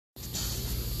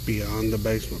Beyond the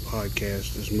Basement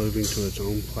podcast is moving to its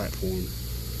own platform.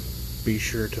 Be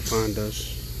sure to find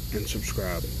us and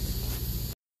subscribe.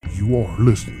 You are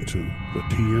listening to the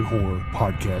TN Horror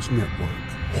Podcast Network.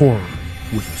 Horror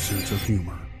with a sense of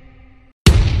humor.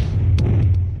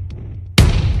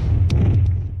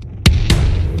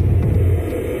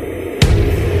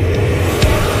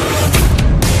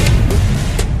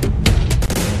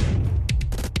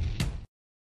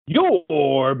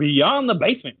 You're Beyond the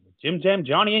Basement with Jim Jam,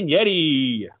 Johnny, and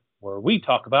Yeti, where we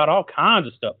talk about all kinds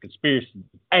of stuff: conspiracy,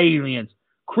 aliens,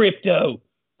 crypto.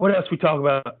 What else we talk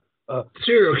about?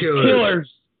 Serial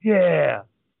Killers, yeah,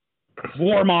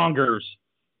 warmongers,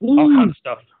 all kinds of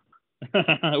stuff.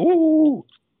 Woo!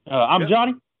 I'm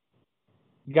Johnny.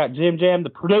 You got Jim Jam, the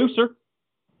producer.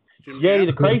 Yeti,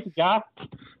 the crazy guy.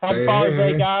 Happy Father's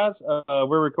Day, guys.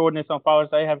 We're recording this on Father's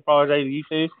Day. Happy Father's Day to you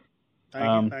too.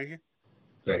 Thank you.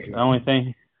 The only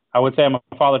thing I would say, I'm a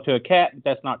father to a cat, but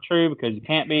that's not true because you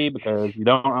can't be, because you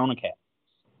don't own a cat.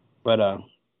 But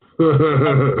you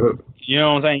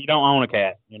know what I'm saying? You don't own a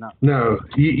cat. You're not. No,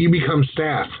 you become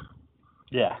staff.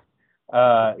 Yeah.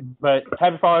 But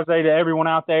happy Father's Day to everyone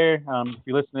out there. If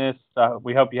you listen to this,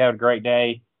 we hope you had a great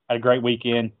day, had a great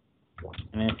weekend.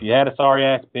 And if you had a sorry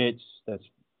ass bitch that's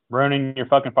ruining your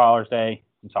fucking Father's Day,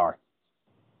 I'm sorry.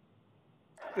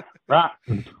 Right?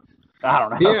 I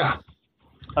don't know. Yeah.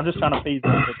 I'm just trying to feed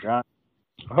this shit, right?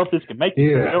 I hope this can make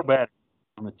you feel better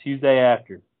on the Tuesday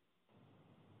after.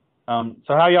 So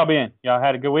how y'all been? Y'all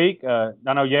had a good week? I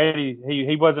know Yeti,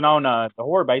 he wasn't on the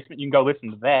Horror Basement. You can go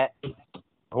listen to that, the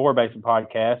Horror Basement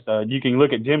podcast. You can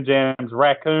look at Jim Jam's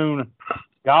raccoon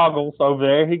goggles over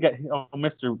there. He got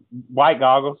Mr. White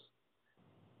goggles.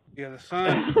 Yeah,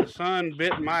 the sun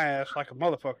bit my ass like a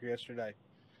motherfucker yesterday.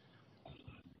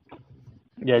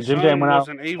 Yeah, Jim Jam went out. Was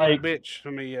an evil bitch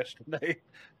to me yesterday.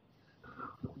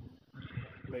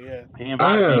 But yeah, he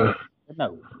invited me.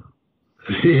 No.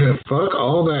 Yeah, fuck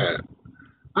all that.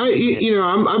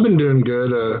 I've been doing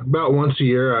good. About once a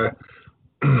year,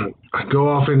 I go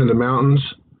off into the mountains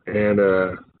and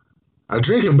I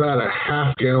drink about a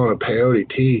half gallon of peyote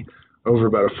tea over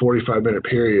about a 45-minute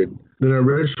period. Then I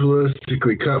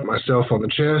ritualistically cut myself on the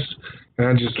chest, and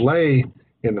I just lay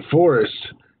in the forest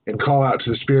and call out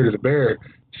to the spirit of the bear,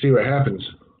 see what happens.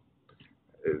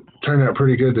 It turned out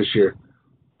pretty good this year.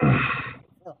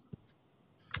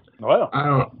 Well,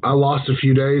 I lost a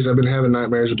few days. I've been having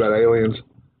nightmares about aliens.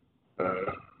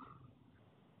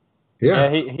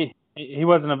 Yeah, he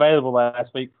wasn't available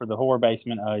last week for the Horror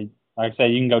Basement. Like I say,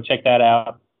 you can go check that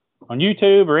out on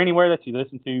YouTube or anywhere that you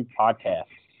listen to podcasts.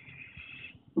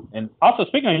 And also,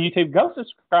 speaking of YouTube, go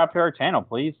subscribe to our channel,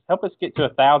 please. Help us get to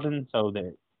 1,000 so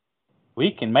that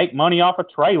we can make money off of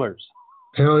trailers.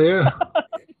 Hell yeah.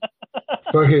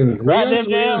 Fucking right,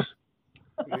 Jim.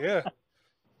 Yeah.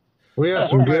 We have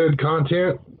some good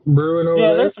content brewing over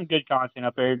there. Yeah, there's some good content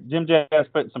up there. Jim Jazz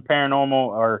put some paranormal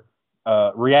or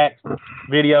react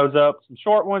videos up, some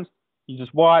short ones. You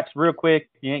just watch real quick.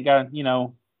 You ain't got,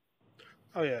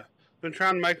 Oh, yeah. Been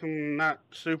trying to make them not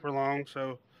super long,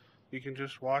 so you can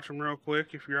just watch them real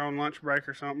quick if you're on lunch break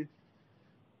or something.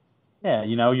 Yeah,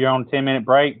 you're on a 10-minute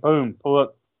break. Boom, pull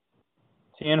up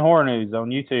 10 horror news on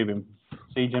YouTube and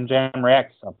see Jim Jam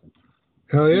react to something.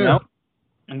 Hell yeah.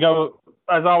 And go,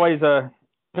 as always, go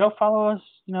follow us.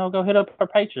 Go hit up our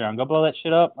Patreon. Go blow that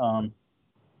shit up.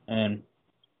 And,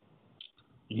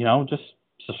 just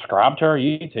subscribe to our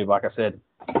YouTube, like I said.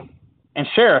 And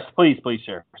share us. Please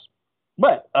share us.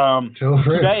 But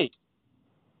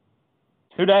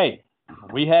today,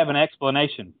 we have an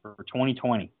explanation for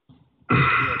 2020.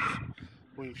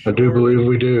 Yes, I do believe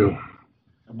we do.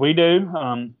 We do.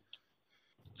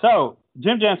 So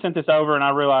Jim Jam sent this over, and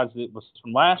I realized it was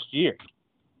from last year.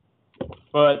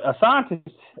 But a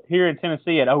scientist here in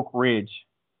Tennessee at Oak Ridge,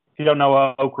 if you don't know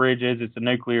what Oak Ridge is, it's a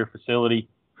nuclear facility.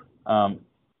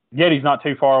 Yeti's not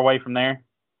too far away from there.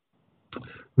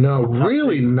 No,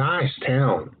 really nice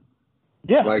town.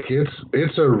 Yeah. Like,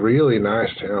 it's a really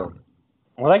nice town.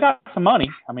 Well, they got some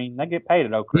money. I mean, they get paid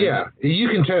at Oak Ridge. Yeah, you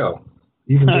can tell.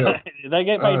 You can tell. They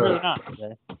get paid really nice.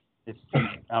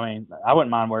 I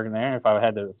wouldn't mind working there if I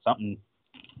had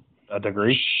a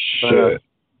degree. Shit.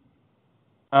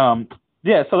 But,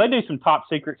 so they do some top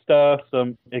secret stuff,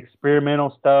 some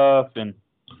experimental stuff, and,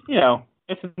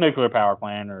 it's a nuclear power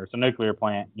plant or it's a nuclear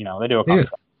plant. They do a couple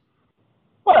stuff.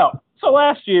 Well, so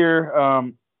last year,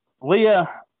 Leah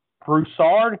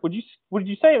Broussard, would you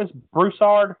say it was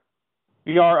Broussard?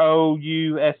 Broussard?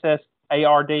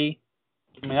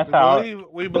 I mean, that's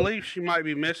we believe she might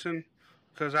be missing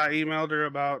because I emailed her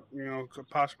about,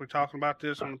 possibly talking about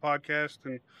this on the podcast,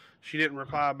 and she didn't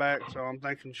reply back. So I'm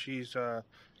thinking she's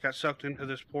got sucked into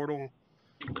this portal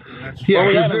Yeah, Well,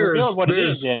 we 'cause haven't revealed what it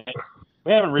is yet.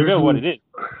 We haven't revealed what it is.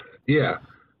 Yeah.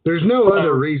 There's no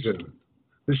other reason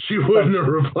that she wouldn't have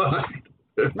replied.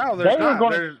 No, there's not.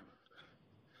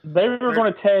 They were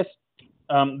going to test.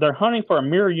 They're hunting for a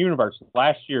mirror universe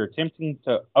last year, attempting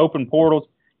to open portals.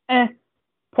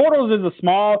 Portals is a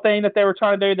small thing that they were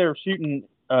trying to do. They were shooting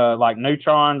like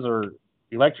neutrons or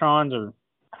electrons or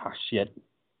shit.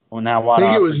 Well, now what? I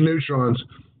think it was neutrons,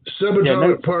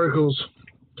 subatomic particles.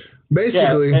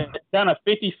 Basically, down a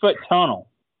 50-foot tunnel,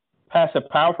 past a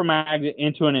powerful magnet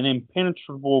into an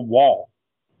impenetrable wall,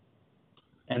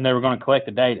 and they were going to collect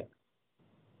the data.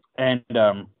 And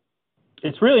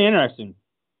it's really interesting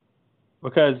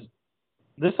because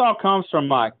this all comes from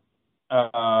like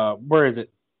where is it?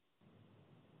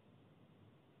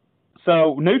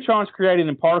 So neutrons created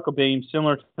in particle beams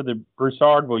similar to the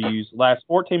Broussard will use last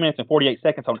 14 minutes and 48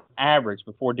 seconds on average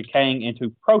before decaying into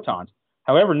protons.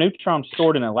 However, neutrons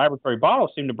stored in a laboratory bottle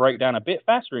seem to break down a bit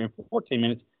faster in 14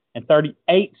 minutes and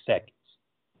 38 seconds.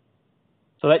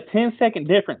 So that 10-second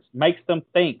difference makes them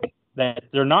think that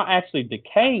they're not actually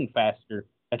decaying faster,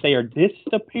 that they are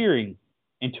disappearing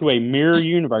into a mirror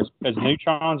universe because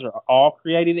neutrons are all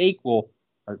created equal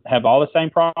or have all the same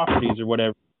properties or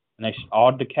whatever, and they should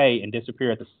all decay and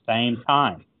disappear at the same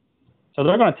time. So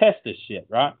they're going to test this shit,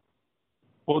 right?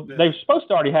 Well, they're supposed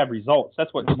to already have results.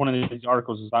 That's what one of these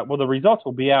articles is like. Well, the results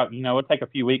will be out. It'll take a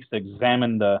few weeks to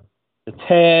examine the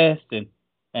test,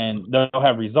 and they'll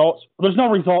have results. Well, there's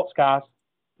no results, guys.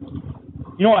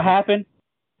 You know what happened?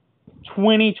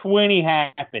 2020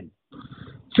 happened.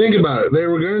 Think about it. They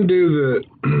were going to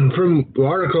do from the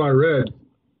article I read,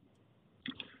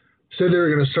 said they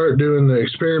were going to start doing the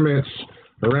experiments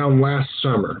around last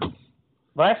summer.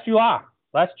 Last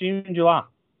June, July.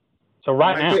 So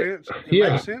right now. It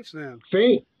makes sense then.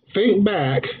 Think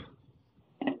back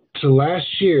to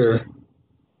last year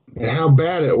and how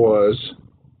bad it was,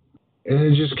 and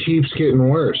it just keeps getting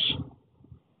worse.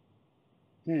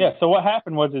 Yeah, so what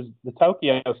happened was the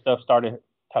Tokyo stuff started.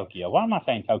 Tokyo. Why am I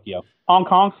saying Tokyo? Hong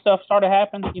Kong stuff started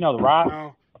happening. The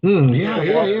riot.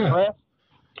 Yeah.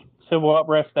 Civil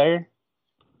unrest there.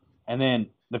 And then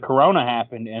the corona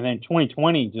happened, and then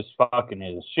 2020 just fucking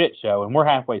is a shit show, and we're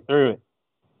halfway through it.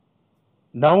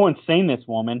 No one's seen this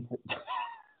woman.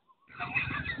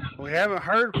 We haven't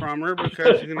heard from her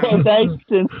because, we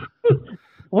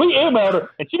emailed her,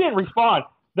 and she didn't respond.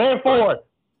 Therefore,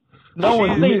 no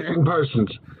one's seen her. Missing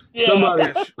persons.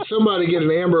 Yeah. Somebody get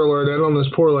an Amber Alert out on this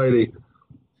poor lady.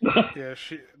 Yeah,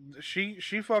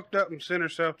 she fucked up and sent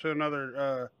herself to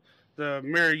another the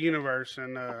mirror universe,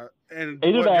 and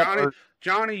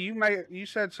Johnny, you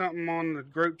said something on the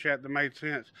group chat that made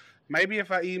sense. Maybe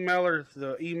if I email her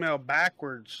the email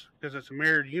backwards because it's a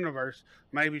mirrored universe,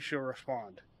 maybe she'll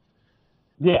respond.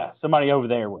 Yeah, somebody over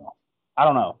there will. I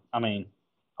don't know. I mean,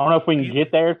 I don't know if we can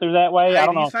get there through that way. I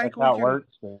don't know if that's how it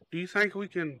works. But... Do you think we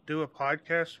can do a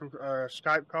podcast from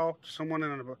Skype call to someone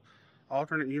in an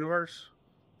alternate universe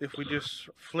if we just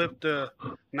flip the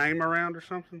name around or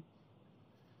something?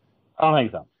 I don't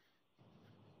think so.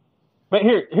 But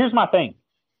here's my thing.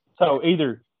 So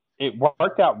either it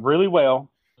worked out really well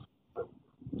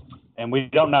and we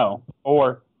don't know,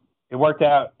 or it worked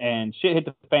out and shit hit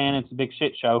the fan and it's a big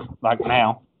shit show like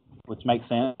now, which makes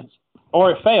sense,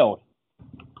 or it failed.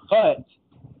 But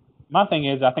my thing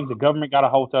is, I think the government got a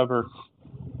hold of her.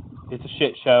 It's a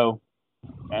shit show,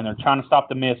 and they're trying to stop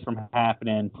the myths from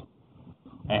happening.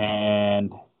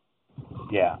 And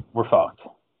yeah, we're fucked.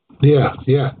 Yeah.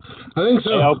 I think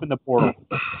so. They opened the portal.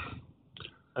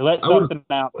 They let something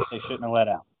out that they shouldn't have let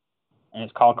out, and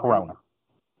it's called Corona.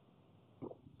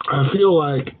 I feel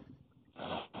like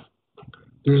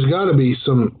there's got to be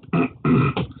some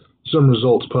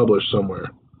results published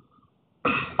somewhere.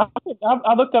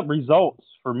 I looked up results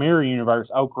for Mirror Universe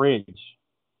Oak Ridge,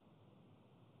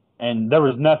 and there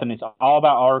was nothing. It's all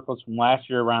about articles from last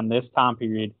year around this time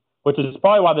period, which is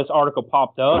probably why this article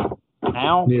popped up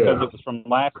now, because it was from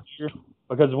last year.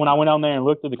 Because when I went on there and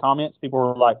looked through the comments, people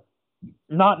were like,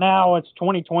 not now, it's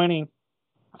 2020. It's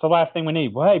the last thing we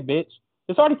need. Well, hey, bitch,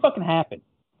 it's already fucking happened.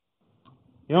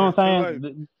 You know what I'm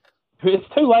saying? It's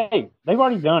too late. They've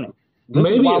already done it. This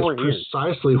Maybe it's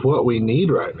precisely what we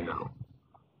need right now.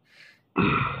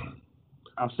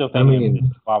 I'm still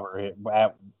thinking why we're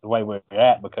at the way we're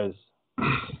at, because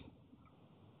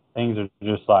things are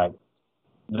just like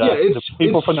the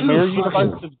people from the Mirror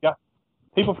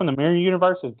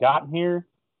Universe have gotten here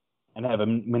and have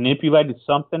manipulated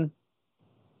something,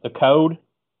 the code,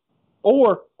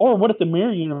 or what if the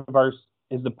Mirror Universe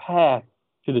is the path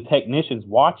to the technicians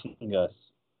watching us?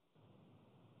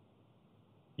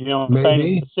 You know what I'm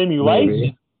saying? The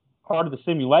simulation, part of the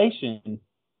simulation,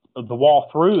 the wall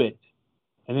through it.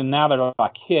 And then now they're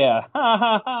like, yeah, ha,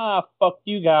 ha, ha, fuck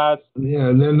you guys. Yeah,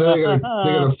 and then they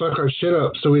gotta fuck our shit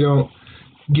up so we don't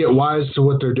get wise to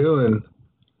what they're doing.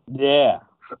 Yeah.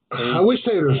 I wish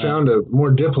they would have found a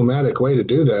more diplomatic way to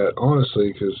do that,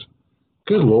 honestly, because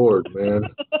good Lord, man.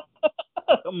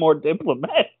 More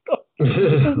diplomatic.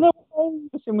 There's no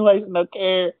simulation, no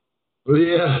care.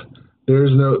 Yeah,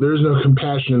 there's no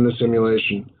compassion in the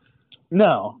simulation.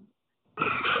 No.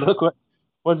 Look, what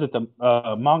was it, the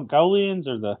Mongolians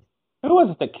or who was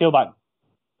it that killed like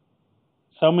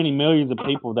so many millions of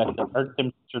people that the Earth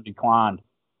temperature declined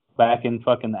back in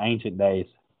fucking the ancient days?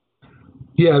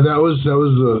 Yeah, that was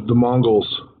the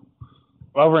Mongols.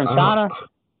 Over in China?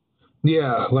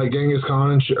 Yeah, like Genghis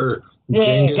Khan and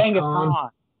Genghis Khan.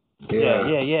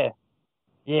 Yeah,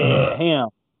 him.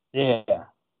 Yeah.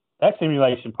 That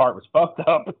simulation part was fucked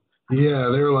up. Yeah,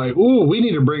 they were like, ooh, we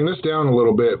need to bring this down a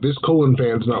little bit. This cooling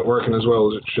fan's not working as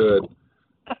well as it should.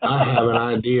 I have an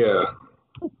idea.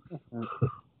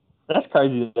 That's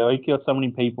crazy, though. He killed so many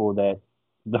people that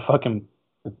the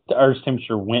Earth's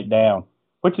temperature went down.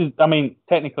 Which is, I mean,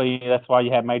 technically, that's why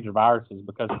you have major viruses,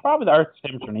 because probably the Earth's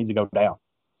temperature needs to go down.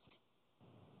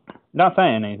 Not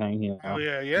saying anything, you know. Oh,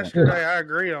 yeah. Yesterday, I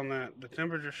agree on that. The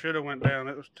temperature should have went down.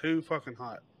 It was too fucking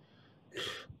hot.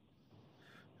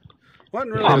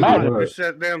 Wasn't really hot. Just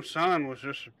that damn sun was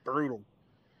just brutal.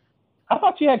 I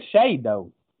thought you had shade,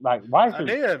 though. Like, why? I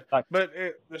did. Like, but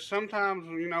sometimes,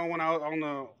 you know, when I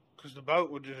was because the boat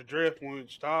would just drift when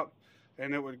we'd stop,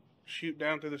 and it would shoot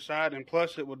down to the side, and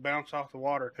plus it would bounce off the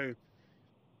water, too.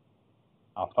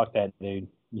 Oh, fuck that, dude.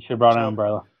 You should have brought an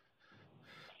umbrella.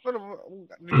 What,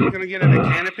 you gonna get in a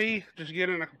canopy? Just get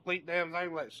in a complete damn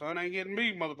thing like sun ain't getting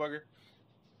me, motherfucker.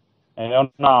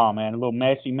 Hell no, man. A little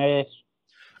messy mess.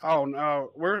 Oh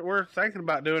no, we're thinking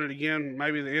about doing it again,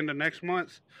 maybe the end of next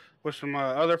month with some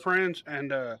other friends,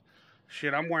 and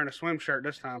shit, I'm wearing a swim shirt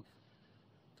this time.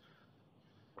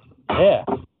 Yeah.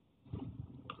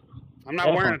 I'm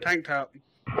not wearing a tank top.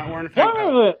 I'm not wearing a tank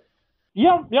top.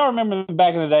 Y'all remember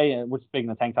back in the day? We're speaking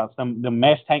of tank tops. The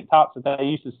mesh tank tops that they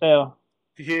used to sell.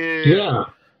 Yeah.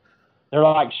 They're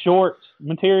like short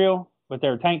material, but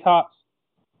they're tank tops.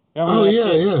 Oh, yeah.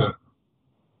 I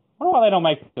wonder why they don't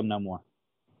make them no more.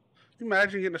 Can you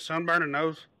imagine getting a sunburn and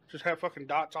those? Just have fucking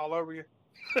dots all over you.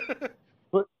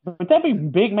 but that'd be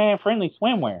big man friendly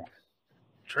swimwear.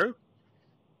 True.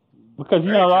 Because,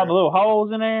 you know, all the little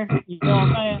holes in there. You know what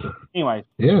I'm saying? Anyways,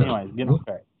 getting off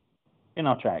track.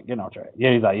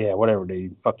 Yeah, he's like, yeah, whatever,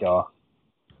 dude. Fuck y'all.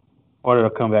 Or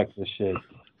it'll come back to this shit.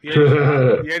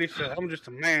 Yeti said, I'm just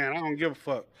a man. I don't give a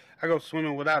fuck. I go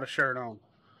swimming without a shirt on.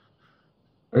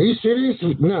 Are you serious?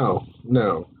 No.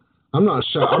 I'm not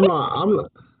sure.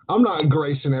 I'm not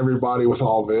gracing everybody with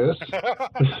all this.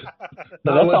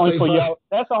 That's only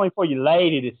for you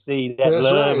lady to see. That's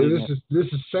love. Right. This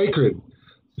is sacred.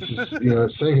 This is,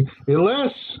 sacred.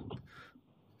 Unless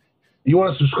you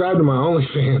want to subscribe to my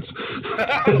OnlyFans.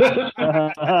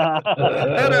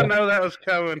 I didn't know that was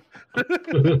coming.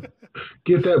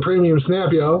 Get that premium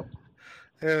snap, y'all.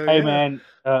 Hey, man,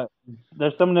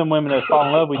 there's some of them women that fall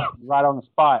in love with you right on the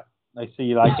spot. They see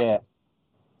you like that.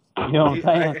 You know what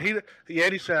I'm saying?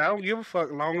 Yeti said, I don't give a fuck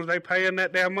as long as they paying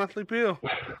that damn monthly bill.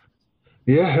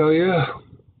 Yeah, hell yeah.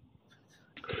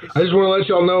 I just want to let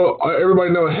y'all know,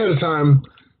 everybody know ahead of time,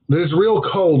 that it's real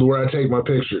cold where I take my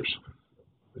pictures.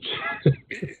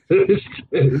 it's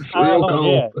real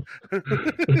cold. Yeah.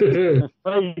 It's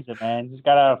freezing, man. Just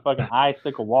got out of fucking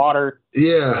icicle water.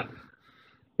 Yeah.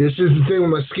 It's just the thing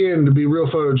with my skin, to be real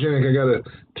photogenic, I got to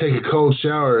take a cold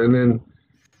shower and then,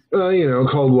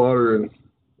 cold water. And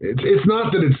it's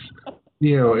not that it's, I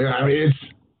mean,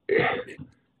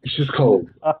 it's just cold.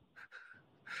 All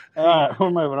right,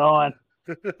 we're moving on.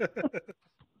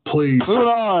 Please. Moving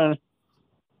on.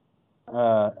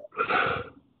 All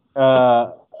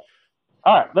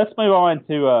right, let's move on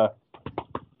to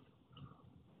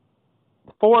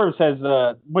Forbes has,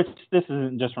 which this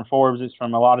isn't just from Forbes, it's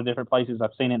from a lot of different places.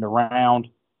 I've seen it around.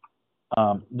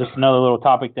 Just another little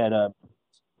topic that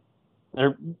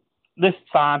this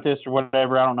scientist or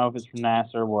whatever, I don't know if it's from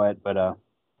NASA or what, but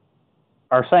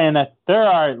are saying that there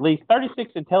are at least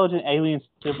 36 intelligent alien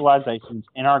civilizations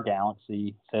in our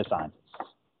galaxy, says scientists.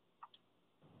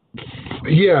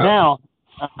 Yeah. Now,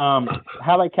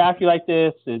 how they calculate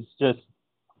this is just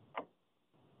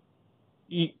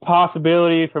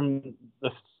possibility from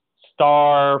the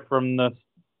star, from the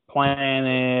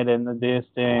planet, and the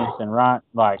distance, and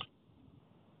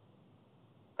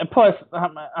and plus,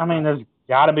 I mean, there's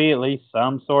got to be at least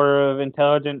some sort of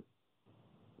intelligent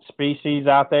species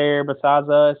out there besides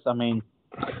us. I mean,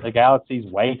 the galaxy's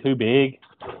way too big.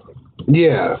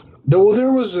 Yeah. There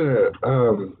was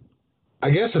I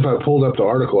guess if I pulled up the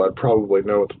article, I'd probably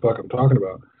know what the fuck I'm talking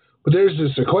about. But there's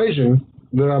this equation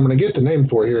that I'm going to get the name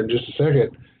for here in just a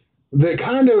second that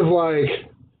kind of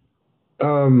like...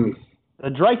 the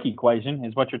Drake equation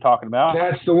is what you're talking about.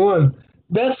 That's the one.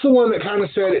 That's the one that kind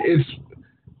of said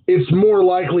it's more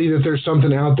likely that there's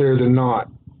something out there than not.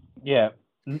 Yeah.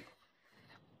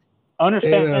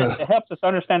 Understand it helps us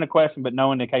understand the question, but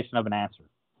no indication of an answer.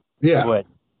 Yeah. It would.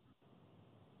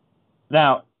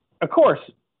 Now, of course,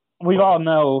 we all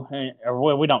know,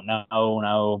 or we don't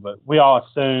know, but we all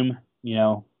assume,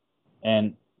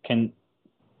 and can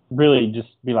really just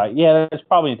be like, yeah, there's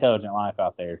probably intelligent life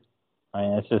out there. I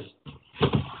mean, it's just.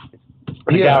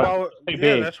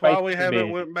 That's why we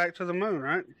haven't went back to the moon,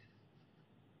 right?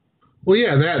 Well,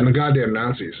 yeah, that and the goddamn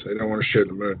Nazis. They don't want to share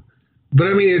the moon. But,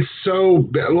 I mean, it's so,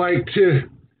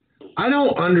 I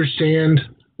don't understand,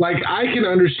 I can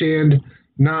understand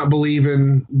not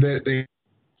believing that the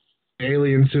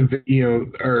aliens have,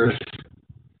 Earth.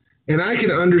 And I can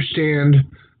understand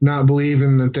not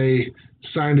believing that they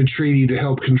signed a treaty to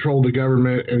help control the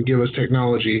government and give us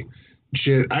technology.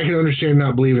 Shit, I can understand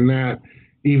not believing that,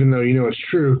 even though it's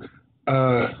true. But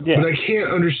I can't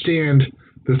understand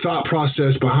the thought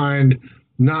process behind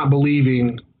not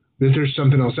believing that there's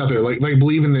something else out there, like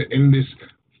believing that in this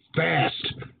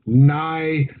vast,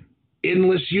 nigh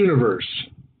endless universe,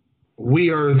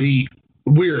 we are the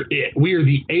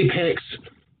apex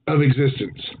of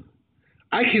existence.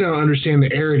 I cannot understand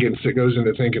the arrogance that goes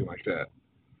into thinking like that.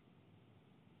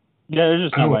 Yeah,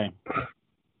 there's just no way.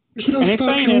 There's no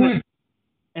fucking way.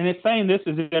 And it's saying this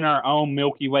is in our own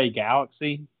Milky Way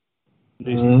galaxy.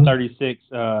 These 36,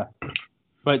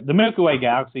 but the Milky Way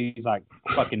galaxy is like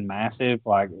fucking massive.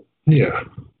 Yeah,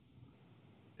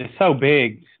 it's so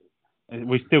big,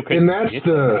 we still couldn't. And that's in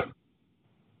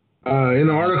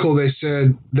the article they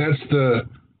said that's the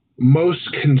most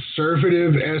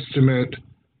conservative estimate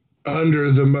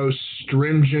under the most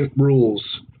stringent rules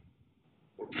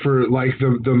for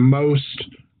the most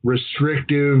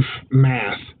restrictive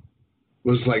math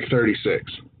was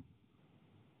 36.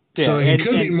 Yeah, so it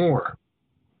could be more.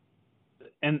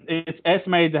 And it's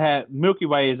estimated to have, Milky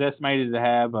Way is estimated to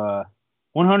have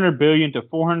 100 billion to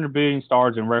 400 billion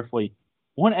stars and roughly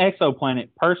one exoplanet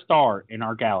per star in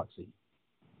our galaxy.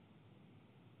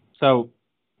 So,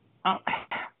 of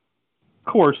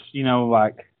course,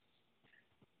 and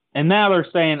now they're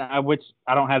saying, which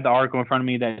I don't have the article in front of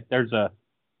me, that there's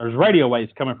radio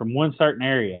waves coming from one certain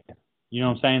area. You know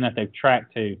what I'm saying? That they've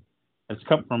tracked to. It's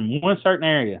come from one certain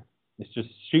area. It's just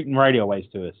shooting radio waves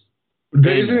to us.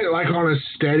 Isn't it on a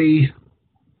steady,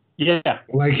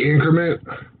 increment?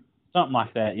 Something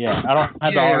like that. Yeah, I don't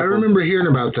have the article. I remember hearing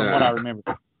about that. What I remember.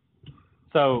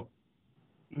 So,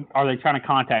 are they trying to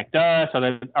contact us?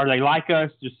 Are they like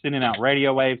us, just sending out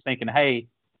radio waves, thinking, hey,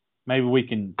 maybe we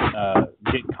can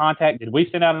get in contact? Did we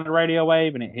send out a radio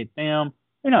wave and it hit them?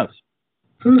 Who knows?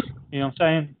 You know what I'm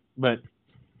saying? But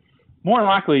more than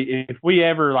likely, if we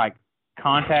ever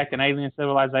contact an alien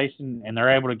civilization and they're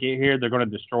able to get here, they're going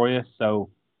to destroy us. So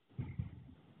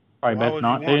probably best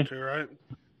not to. Right?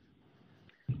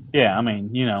 Yeah, I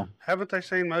mean, Haven't they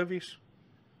seen movies?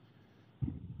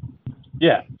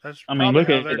 Yeah. That's look how at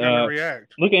they're going to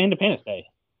react. Look at Independence Day.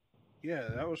 Yeah,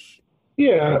 that was.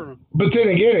 Yeah, but then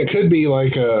again, it could be a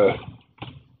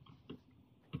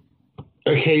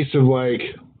case of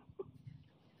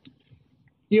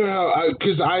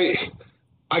because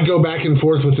I go back and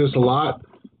forth with this a lot.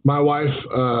 My wife,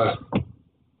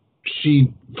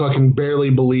 she fucking barely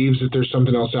believes that there's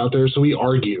something else out there, so we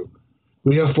argue.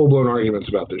 We have full-blown arguments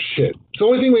about this shit. It's the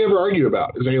only thing we ever argue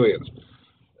about is aliens.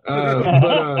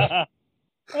 Yeah,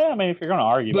 I mean, if you're going to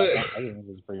argue about that, I think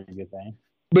it's a pretty good thing.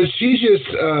 But she just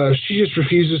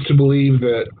refuses to believe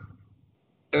that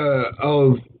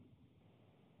of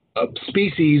a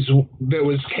species that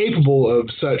was capable of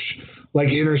such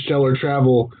interstellar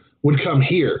travel would come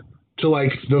here to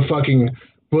the fucking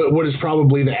what is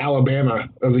probably the Alabama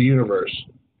of the universe,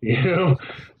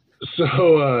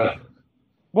 So.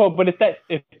 Well, but if this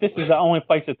is the only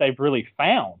place that they've really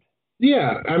found.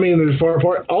 Yeah, I mean, there's far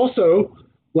apart. Also,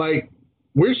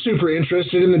 we're super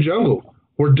interested in the jungle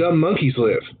where dumb monkeys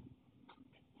live,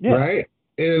 right?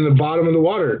 And in the bottom of the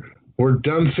water where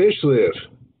dumb fish live,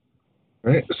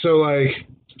 right? So,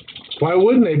 why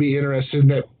wouldn't they be interested in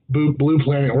that blue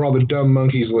planet where all the dumb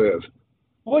monkeys live?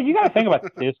 Well, you got to think about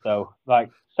this, though.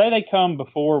 Say they come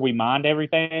before we mined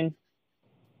everything.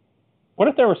 What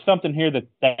if there was something here that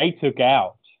they took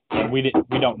out that we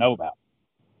don't know about?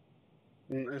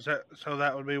 Is that so?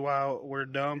 That would be why we're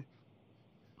dumb.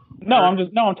 No, I'm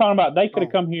talking about they could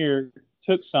have come here,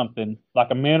 took something like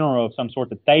a mineral of some sort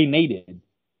that they needed,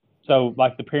 So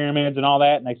like the pyramids and all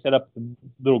that, and they set up the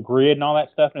little grid and all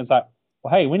that stuff, and it's like,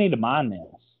 well, hey, we need to mine this.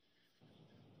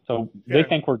 So they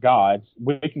think we're gods.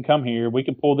 We can come here. We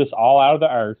can pull this all out of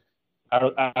the earth,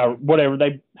 out of whatever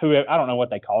I don't know what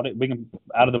they called it. We can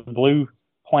out of the blue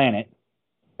planet,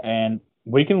 and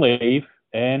we can leave,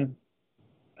 and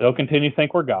they'll continue to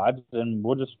think we're gods, and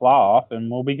we'll just fly off,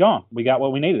 and we'll be gone. We got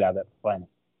what we needed out of that planet.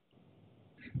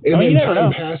 And then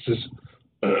time passes,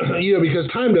 because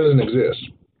time doesn't exist.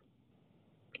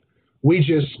 We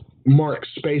just mark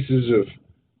spaces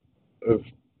of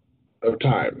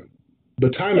time.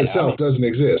 But time itself doesn't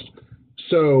exist.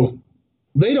 So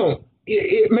they don't,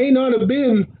 it may not have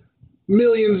been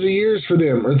millions of years for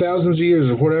them or thousands of years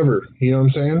or whatever. You know what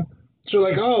I'm saying? So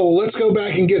like, oh, let's go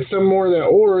back and get some more of that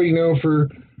ore, for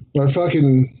our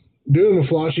fucking doom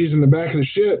flashies in the back of the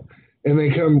ship. And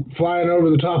they come flying over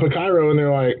the top of Cairo and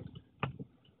they're like,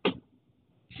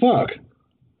 fuck.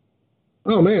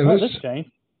 Oh man, this changed.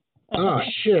 Oh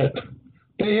shit.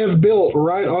 They have built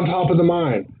right on top of the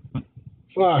mine.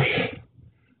 Fuck.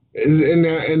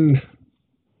 And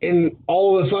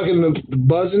all the fucking the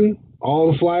buzzing,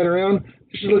 all the flying around, they're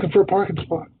just looking for a parking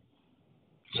spot.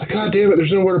 It's like, God damn it,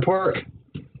 there's nowhere to park.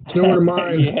 There's nowhere to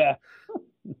mine. Yeah.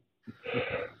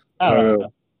 I don't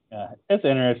know. Yeah, it's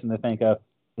interesting to think of.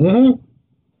 Mm-hmm.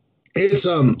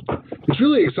 It's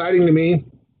really exciting to me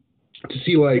to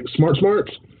see like smarts,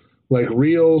 like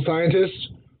real scientists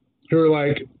who are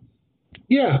like,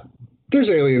 yeah, there's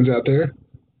aliens out there.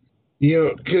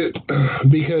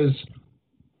 Because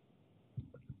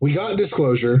we got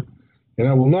disclosure, and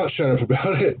I will not shut up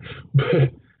about it, but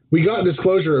we got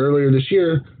disclosure earlier this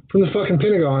year from the fucking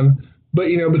Pentagon. But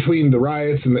between the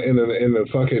riots and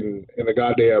the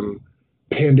goddamn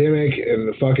pandemic and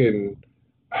the fucking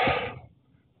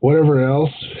whatever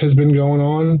else has been going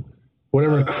on,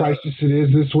 whatever crisis it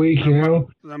is this week,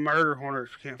 the murder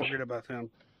hornets, can't forget about them.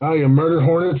 Oh yeah, murder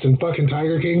hornets and fucking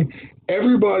Tiger King.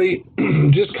 Everybody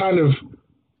just kind of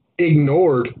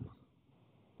ignored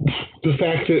the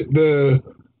fact that the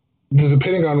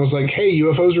Pentagon was like, hey,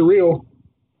 UFOs are real.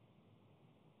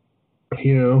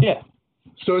 Yeah.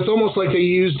 So it's almost like they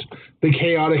used the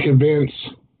chaotic events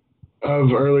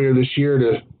of earlier this year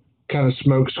to kind of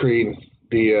smokescreen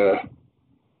the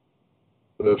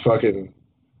fucking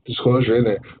disclosure in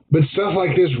there. But stuff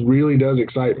like this really does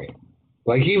excite me.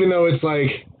 Like, even though it's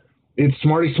like, it's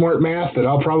smarty smart math that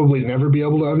I'll probably never be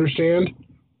able to understand,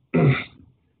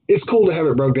 it's cool to have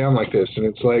it broke down like this. And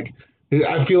it's like,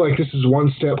 I feel like this is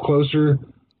one step closer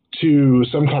to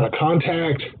some kind of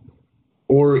contact,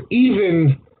 or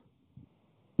even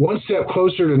one step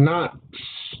closer to not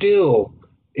still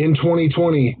in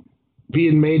 2020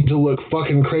 being made to look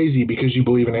fucking crazy because you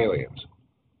believe in aliens.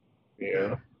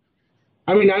 Yeah.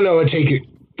 I mean, I know I take it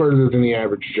further than the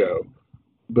average Joe,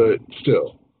 but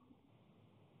still.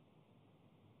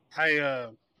 Hey,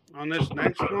 on this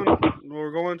next one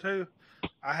we're going to,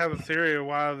 I have a theory of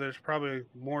why there's probably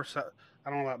more, I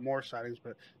don't know about more sightings,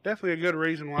 but definitely a good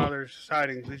reason why there's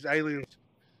sightings. These aliens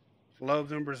love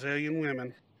them Brazilian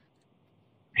women.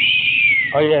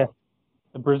 Oh, yeah.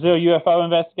 The Brazil UFO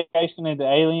investigation into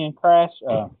alien crash.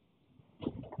 You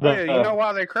know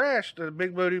why they crashed? The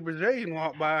big booty Brazilian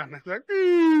walked by and it's like,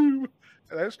 ooh,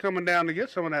 they was coming down to get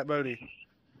some of that booty.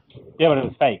 Yeah, but it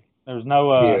was fake. There was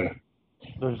no,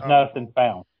 there's nothing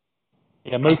found.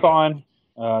 Yeah, MUFON.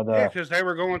 Because they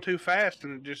were going too fast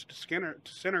and it just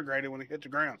disintegrated when it hit the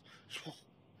ground.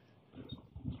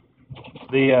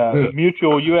 The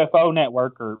Mutual UFO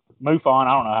Network, or MUFON,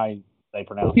 I don't know how they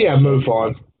pronounce it. Yeah,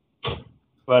 MUFON.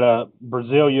 But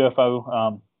Brazil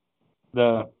UFO,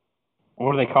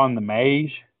 what are they calling the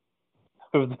mage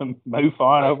of the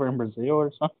MUFON over in Brazil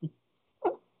or something?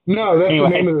 No, that's the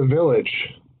name of the village.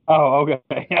 Oh, okay.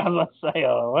 I was about to say,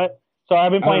 what? So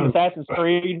I've been playing Assassin's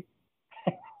Creed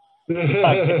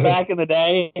like back in the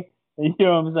day. You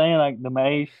know what I'm saying? Like the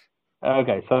maze.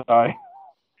 Okay, sorry.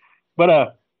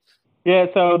 But yeah,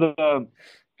 so the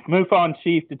MUFON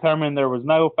chief determined there was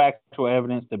no factual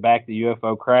evidence to back the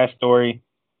UFO crash story.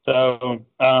 So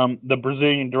the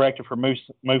Brazilian director for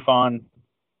MUFON,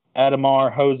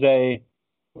 Ademar Jose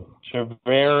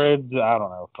Chaverid, I don't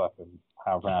know fucking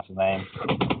how to pronounce his name.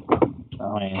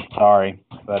 I mean, sorry,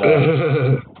 but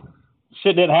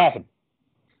shit didn't happen.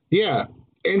 Yeah,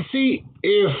 and see,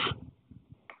 if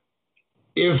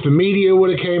the media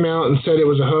would have came out and said it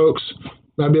was a hoax,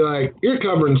 I'd be like, you're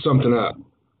covering something up.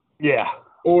 Yeah.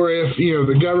 Or if,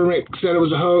 the government said it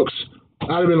was a hoax,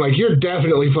 I'd have been like, you're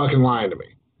definitely fucking lying to me.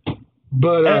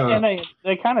 But and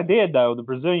they kind of did, though. The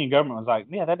Brazilian government was like,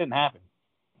 yeah, that didn't happen.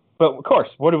 But, of course,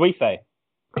 what did we say?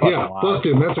 Fuck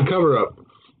them. That's a cover-up.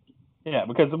 Yeah,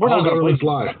 because we're all not going to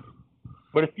lie.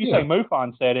 But if you say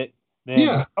MUFON said it, then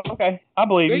Yeah. okay, I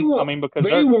believe you. Want, I mean, because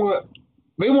they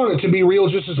want it to be real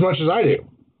just as much as I do,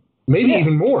 maybe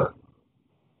even more.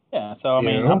 Yeah. So I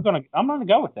mean, I'm gonna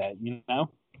go with that. You know.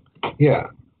 Yeah.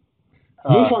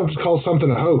 MUFON calls something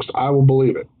a hoax. I will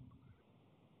believe it.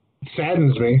 It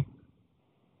saddens me.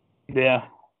 Yeah.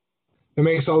 It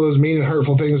makes all those mean and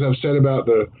hurtful things I've said about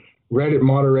the Reddit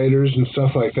moderators and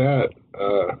stuff like that.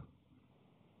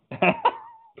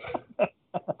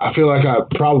 I feel like I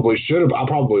probably should have. I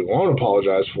probably won't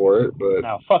apologize for it, but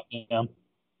no, fuck them.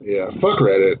 Yeah, fuck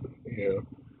Reddit. Yeah,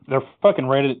 they're fucking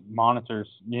Reddit monitors.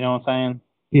 You know what I'm saying?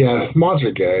 Yeah, mods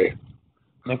are gay.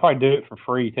 They probably do it for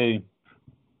free too.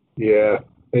 Yeah,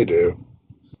 they do.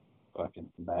 Fucking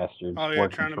bastards. Oh yeah,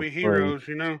 trying to be heroes,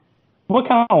 you know. What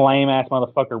kind of lame ass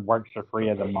motherfucker works for free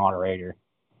as a moderator?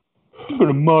 I'm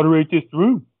gonna moderate this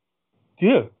room.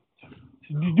 Yeah.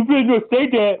 You better not say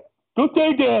that. Don't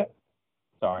say that.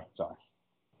 Sorry.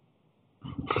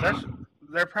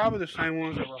 They're probably the same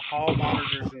ones that were hall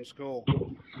monitors in school.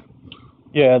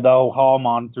 Yeah, the old hall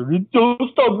monitor. Don't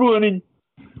stop running.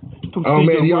 Oh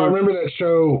man, y'all remember that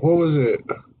show? What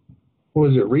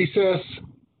was it? Recess?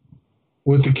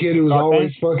 With the kid who was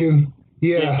always fucking...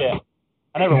 Yeah.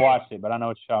 I never watched it, but I know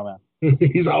what you're talking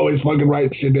about. He's always fucking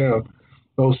writing shit down.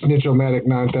 Oh, Snitch-O-Matic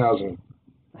 9000.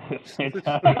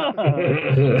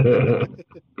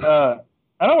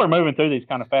 I know we're moving through these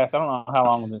kind of fast. I don't know how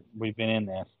long we've been in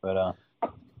this, but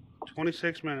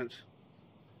 26 minutes.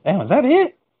 Damn, is that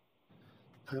it?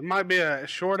 It might be a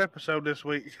short episode this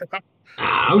week.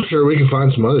 I'm sure we can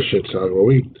find some other shit to talk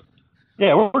about.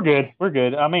 Yeah, we're good. We're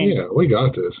good. I mean, yeah, we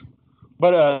got this.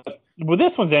 But well,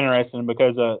 this one's interesting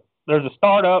because there's a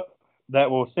startup that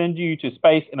will send you to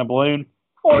space in a balloon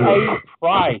for a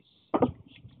price.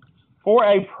 For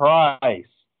a price.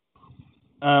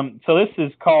 So this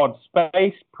is called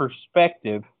Space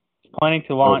Perspective. It's planning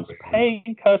to launch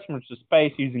paying customers to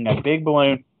space using a big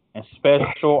balloon and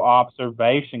special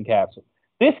observation capsule.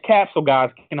 This capsule, guys,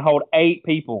 can hold 8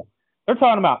 people. They're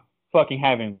talking about fucking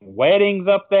having weddings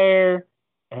up there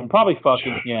and probably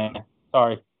fucking,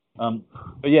 but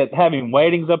yeah, having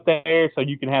weddings up there so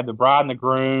you can have the bride and the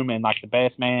groom and like the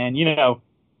best man, you know,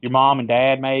 your mom and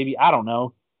dad maybe. I don't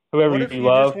know. Whoever what if you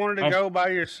love. just wanted to go by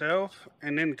yourself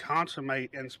and then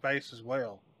consummate in space as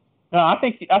well? No, I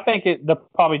think they'll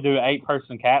probably do an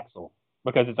 8-person capsule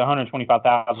because it's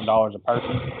 $125,000 a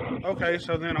person. Okay,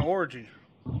 so then an orgy.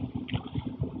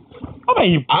 I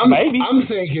mean, maybe. I'm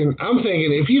thinking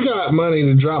if you got money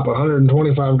to drop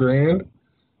 $125,000,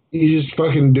 you just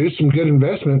fucking do some good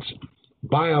investments,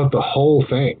 buy out the whole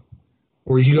thing,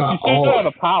 where you got all. You still have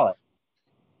a pilot.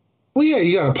 Well, yeah,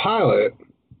 you got a pilot.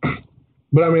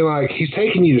 But I mean, like, he's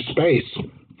taking you to space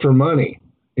for money,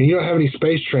 and you don't have any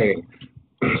space training.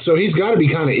 So he's got to be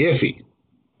kind of iffy.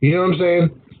 You know what I'm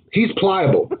saying? He's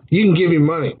pliable. You can give him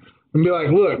money and be like,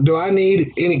 look, do I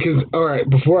need any, because I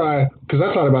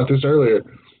thought about this earlier.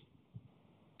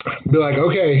 Be like,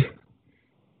 okay,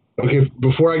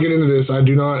 before I get into this, I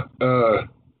do not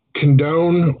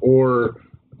condone or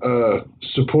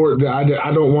support that.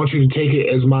 I don't want you to take it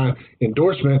as my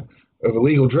endorsement of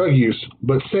illegal drug use,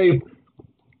 but say,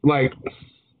 like,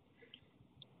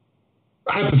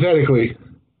 hypothetically,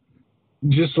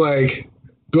 just like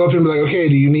go up to him and be like, okay,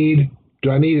 do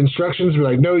I need instructions? Be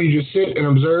like, no, you just sit and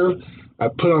observe. I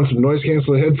put on some noise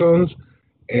canceling headphones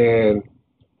and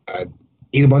I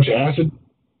eat a bunch of acid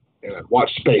and I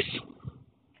watch space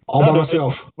all by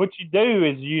myself. What you do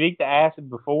is you eat the acid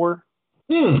before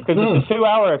because it's a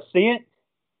 2-hour ascent,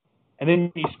 and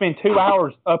then you spend 2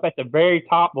 hours up at the very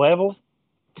top level,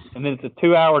 and then it's a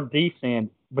 2-hour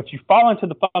descent. But you fall into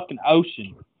the fucking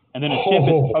ocean, and then a ship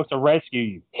is supposed to rescue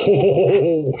you.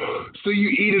 So you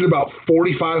eat it about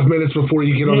 45 minutes before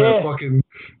you get on that fucking...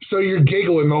 So you're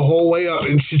giggling the whole way up,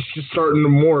 and shit's just starting to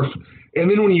morph.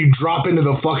 And then when you drop into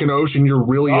the fucking ocean, you're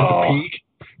really at the peak.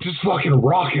 Just fucking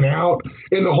rocking out.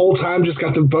 And the whole time just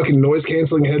got the fucking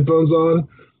noise-canceling headphones on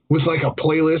with, like, a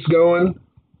playlist going.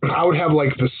 I would have,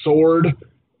 like, The Sword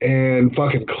and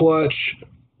fucking Clutch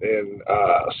and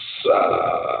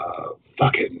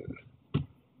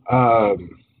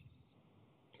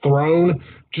Throne,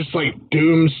 just like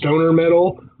doom stoner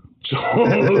metal all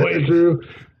the way through.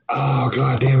 Oh,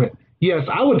 god damn it. Yes,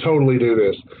 I would totally do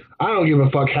this. I don't give a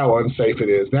fuck how unsafe it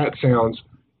is. That sounds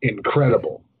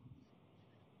incredible.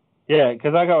 Yeah,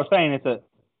 because like I was saying, it's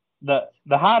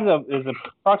the height is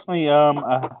approximately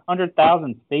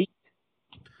 100,000 feet.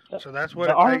 So that's what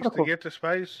it takes to get to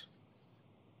space?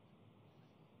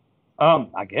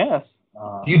 I guess.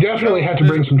 You definitely have to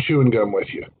bring some chewing gum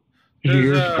with you. Your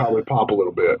ears probably pop a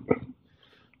little bit.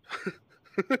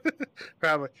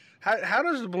 Probably. How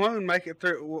does the balloon make it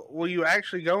through? Will you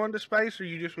actually go into space, or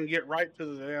you just gonna get right to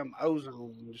the damn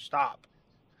ozone and just stop?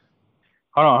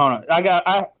 Hold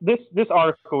on. This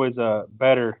article is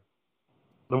better.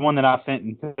 The one that I sent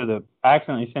into the I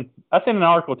sent an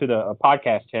article to the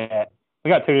podcast chat. We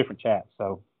got two different chats,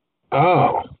 so.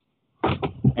 Oh.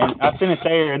 And I sent it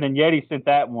there, and then Yeti sent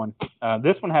that one.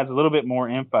 This one has a little bit more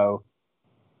info.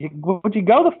 Would you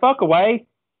go the fuck away?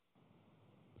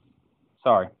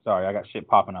 Sorry, I got shit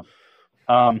popping up.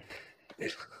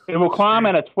 It will climb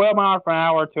at a 12 miles per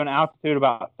hour to an altitude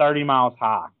about 30 miles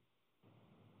high.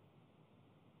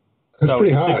 That's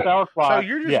pretty high. 6 hour flight. So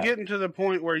you're just getting to the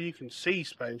point where you can see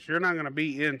space. You're not going to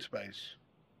be in space.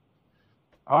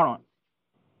 Hold on.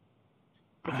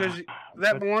 Because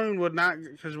that balloon would not,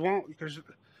 because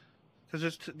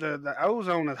it's the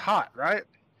ozone is hot, right?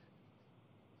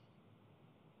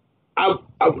 I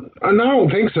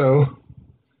don't think so.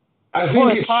 I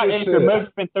think it's hot and you're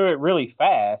moving through it really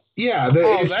fast. Yeah,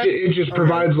 it just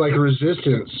provides like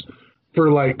resistance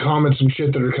for like comets and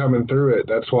shit that are coming through it.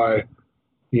 That's why,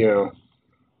 kind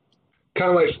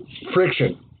of like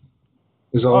friction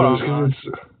is all it is, because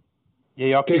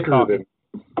it's thicker than.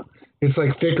 It's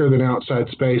like thicker than outside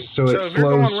space, so it slows. So if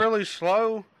you're going really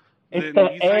slow, it's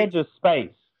the edge of space.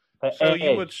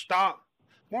 You would stop.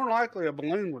 More likely, a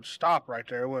balloon would stop right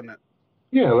there, wouldn't it?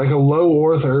 Yeah, like a low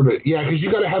Earth orbit. Yeah, because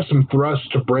you got to have some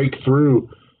thrust to break through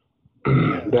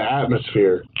the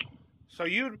atmosphere. So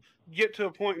you'd get to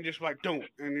a point and just like don't,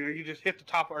 and you just hit the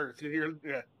top of Earth, and you're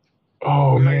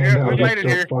Oh man, that was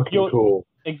so fucking cool.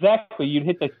 Exactly, you'd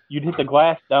hit the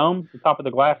glass dome, the top of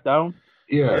the glass dome.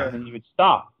 Yeah, and you would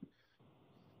stop.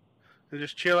 And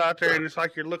just chill out there, and it's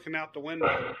like you're looking out the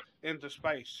window into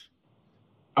space.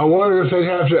 I wonder if you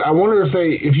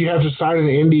have to sign an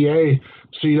NDA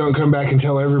so you don't come back and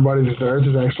tell everybody that the Earth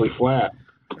is actually flat.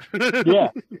 Yeah.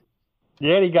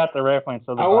 Yeah, he got the reference.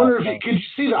 I wonder if could you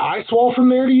see the ice wall from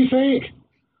there, do you think?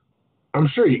 I'm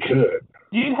sure you could.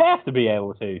 You'd have to be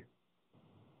able to.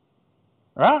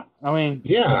 Right? I mean,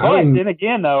 yeah. But then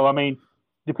again, though,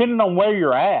 depending on where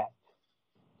you're at,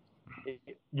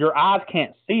 your eyes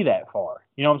can't see that far.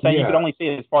 You know what I'm saying? Yeah. You can only see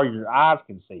as far as your eyes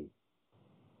can see.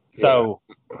 So,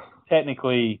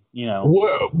 technically,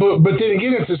 Well, but then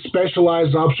again, it's a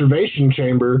specialized observation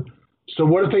chamber. So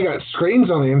what if they got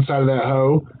screens on the inside of that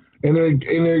hoe, and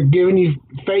they're giving you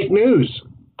fake news?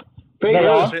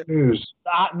 News.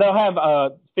 They'll have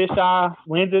fisheye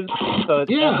lenses, so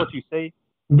that's what you see.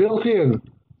 Built in.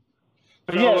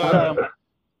 But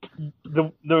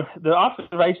the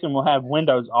observation will have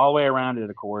windows all the way around it,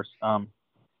 of course.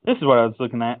 This is what I was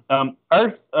looking at.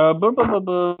 Earth,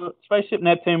 Spaceship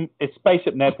Neptune. It's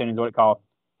Spaceship Neptune is what it's called.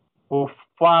 Will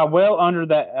fly well under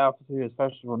that altitude,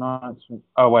 especially will not.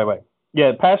 Oh wait.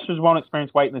 Yeah, passengers won't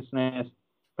experience weightlessness,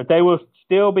 but they will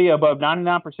still be above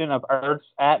 99% of Earth's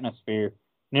atmosphere,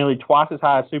 nearly twice as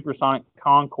high as supersonic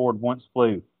Concorde once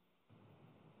flew.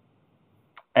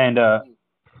 And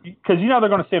because they're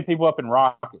going to send people up in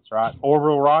rockets, right?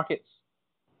 Orbital rockets.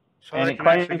 So they can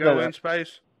actually go in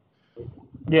space.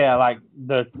 Yeah, like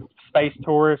the space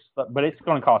tourists, but it's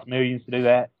going to cost millions to do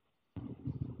that.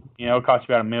 It'll cost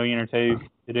you about $1 million or $2 million to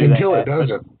do that. Until it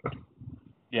doesn't.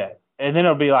 Yeah, and then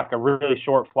it'll be like a really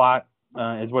short flight,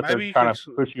 is what they're trying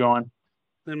to push you on.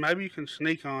 Then maybe you can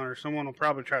sneak on, or someone will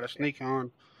probably try to sneak on,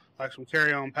 like some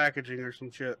carry-on packaging or some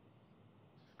shit.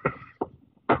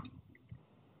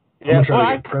 Yeah, well,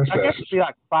 I guess it'd be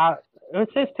like it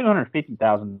says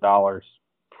 $250,000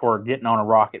 for getting on a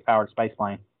rocket-powered space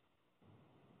plane.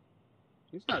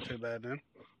 It's not too bad, then.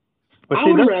 But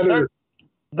they're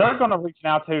going to reach an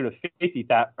altitude of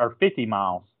 50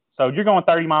 miles. So you're going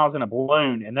 30 miles in a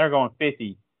balloon, and they're going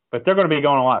 50, but they're going to be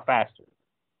going a lot faster.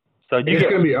 So it's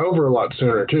going to be over a lot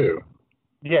sooner too.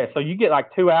 Yeah, so you get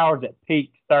like 2 hours at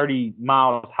peak, 30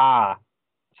 miles high,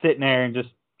 sitting there and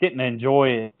just getting to enjoy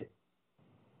it.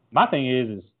 My thing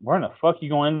is where in the fuck you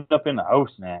going to end up in the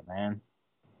ocean at, man?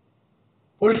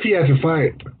 What if you have to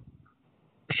fight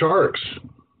sharks?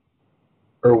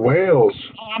 Or whales.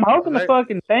 I'm hoping the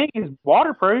fucking thing is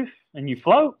waterproof and you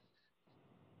float.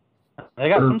 They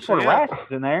got some sort of rashes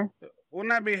in there.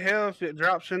 Wouldn't that be hell if it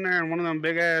drops in there and one of them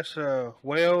big ass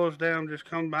whales just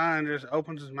comes by and just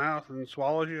opens his mouth and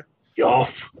swallows you?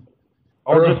 Yoff.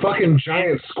 Or a fucking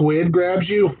giant squid grabs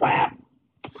you? Whap.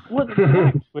 What's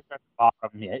the squid at the bottom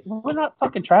yet? We're not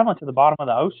fucking traveling to the bottom of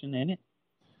the ocean, in it.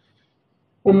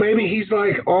 Well, maybe he's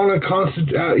like on a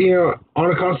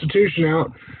constitution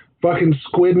out. Fucking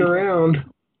squidding around,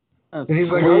 and he's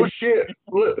like, "Oh shit!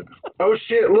 Look,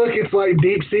 it's like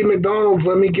deep sea McDonald's.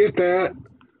 Let me get that."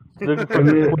 Looking for some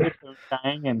squid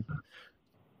tang and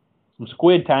some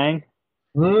squid tang.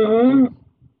 Mm-hmm.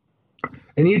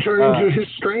 And you turn into his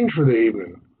strange for the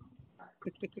evening.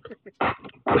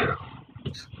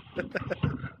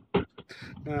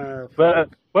 But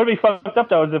what'd be fucked up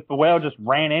though is if the whale just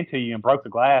ran into you and broke the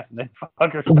glass and then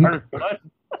fucker started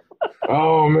flooding.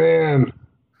 Oh man!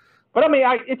 But I mean,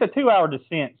 it's a 2-hour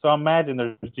descent, so I imagine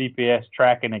there's GPS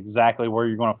tracking exactly where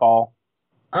you're going to fall.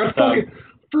 Fucking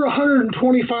for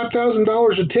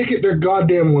 $125,000 a ticket, there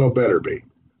goddamn well better be.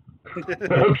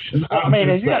 I mean,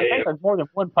 you got to think there's more than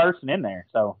one person in there,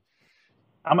 so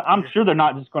I'm sure they're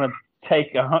not just going to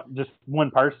take just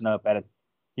one person up at it.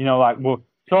 You know, like, well,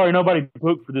 sorry, nobody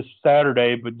booked for this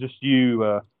Saturday, but just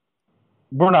you.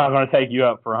 We're not going to take you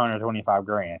up for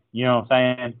 $125,000. You know what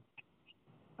I'm saying?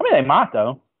 I mean, they might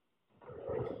though.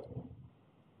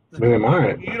 They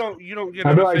might. You don't get.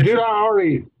 I'd be like, dude,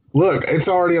 look, it's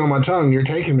already on my tongue. You're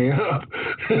taking me up.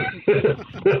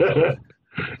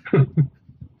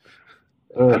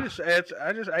 I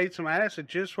just ate some acid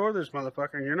just for this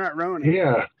motherfucker, and you're not ruining it.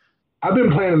 Yeah, I've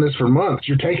been planning this for months.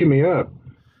 You're taking me up.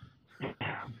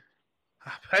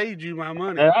 I paid you my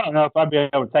money. I don't know if I'd be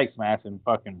able to take some acid and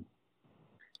fucking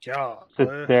sit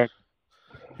there.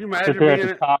 You imagine sit there being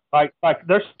at the top, like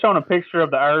they're showing a picture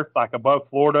of the Earth, like above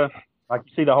Florida, like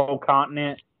you see the whole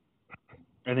continent,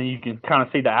 and then you can kind of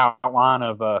see the outline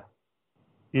of, like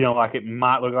it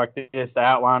might look like this, the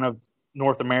outline of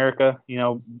North America,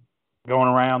 going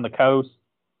around the coast.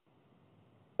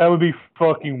 That would be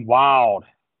fucking wild.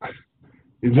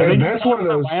 That's one of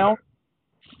those.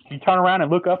 You turn around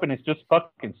and look up, and it's just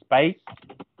fucking space,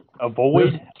 a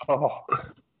void. That's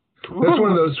one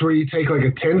of those where you take like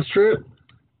a 10 strip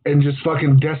and just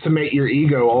fucking decimate your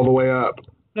ego all the way up.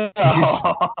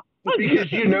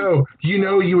 Because you know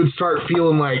you would start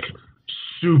feeling like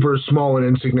super small and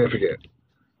insignificant.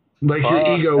 Like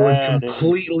your ego would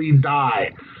completely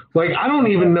die. Like I don't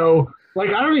even know.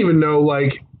 Like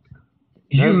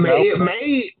it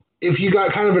may if you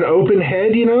got kind of an open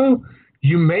head,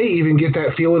 you may even get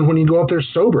that feeling when you go up there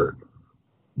sober.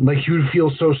 Like you would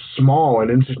feel so small and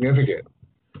insignificant.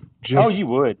 You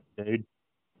would, dude.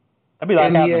 That'd be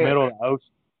like out in the middle of the ocean.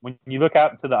 When you look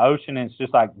out into the ocean and it's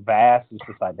just like vast, it's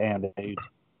just like, damn, dude.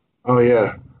 Oh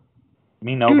yeah.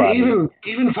 Me nobody. Dude,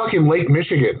 even fucking Lake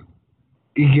Michigan,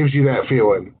 it gives you that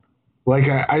feeling. Like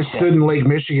I stood in Lake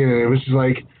Michigan and it was just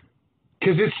like,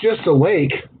 because it's just a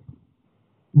lake,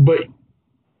 but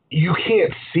you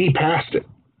can't see past it.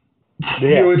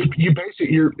 Yeah.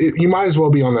 You might as well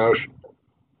be on the ocean.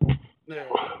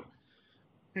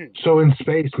 Yeah. So in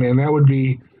space, man, that would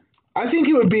be. I think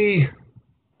it would be.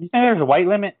 You think there's a weight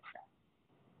limit?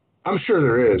 I'm sure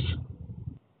there is.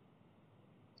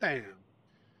 Damn.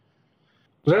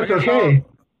 But that's okay.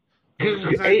 Because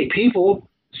it's 8 people,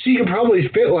 so you could probably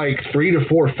fit like 3 to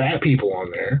 4 fat people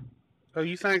on there. So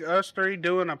you think us 3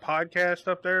 doing a podcast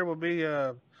up there would be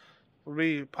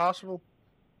possible?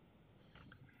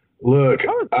 Look,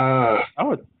 I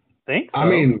would think so. I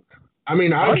mean,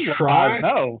 I'd try.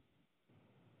 No.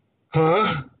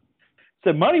 Huh?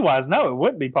 So money-wise, no, it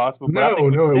wouldn't be possible. No,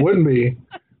 it wouldn't be.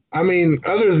 I mean,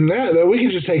 other than that, though, we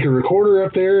could just take a recorder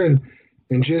up there and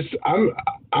just.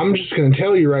 I'm just going to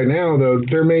tell you right now, though,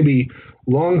 there may be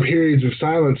long periods of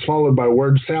silence followed by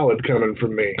word salad coming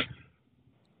from me.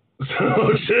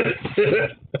 So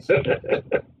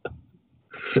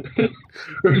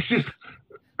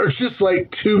it's just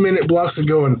like 2-minute blocks of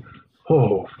going,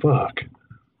 oh fuck.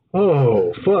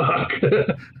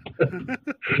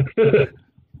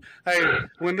 Hey,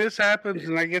 when this happens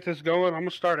and I get this going, I'm gonna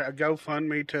start a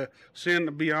GoFundMe to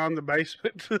send Beyond the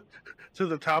Basement to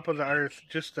the top of the earth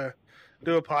just to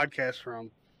do a podcast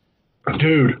from.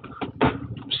 Dude,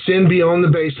 send Beyond the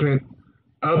Basement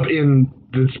up in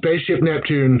the spaceship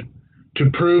Neptune to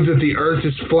prove that the Earth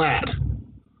is flat.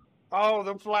 Oh,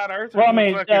 the flat Earth. Well, I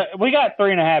mean, we got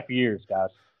 3.5 years, guys.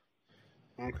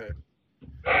 Okay.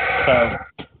 So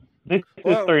this is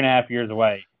 3.5 years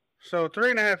away. So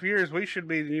 3.5 years, we should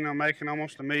be, making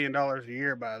almost $1 million a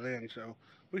year by then. So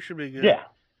we should be good. Yeah,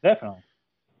 definitely.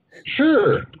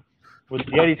 Sure. With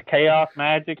Yeti's chaos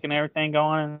magic and everything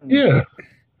going. Yeah.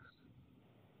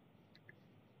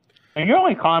 And you're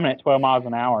only climbing at 12 miles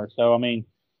an hour, so I mean,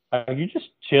 you're just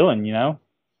chilling,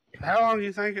 How long do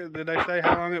you think? Did they say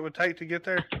how long it would take to get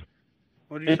there?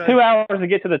 What did you say? 2 hours to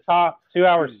get to the top, 2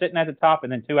 hours sitting at the top,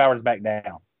 and then 2 hours back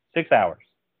down. 6 hours.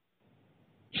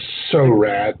 So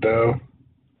rad, though.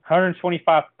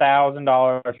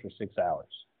 $125,000 for 6 hours.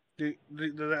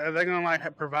 Are they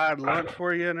gonna provide lunch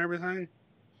for you and everything?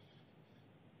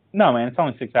 No, man, it's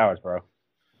only 6 hours, bro.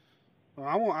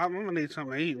 Well, I'm gonna need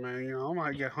something to eat, man. I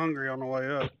might get hungry on the way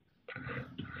up.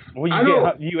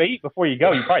 Well, you eat before you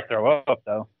go. You probably throw up,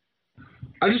 though.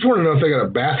 I just want to know if they got a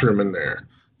bathroom in there.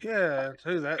 Yeah,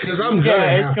 too. That Because I'm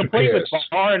gonna have to piss.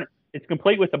 It's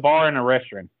complete with the bar and a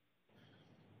restroom.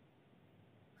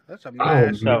 That's a Oh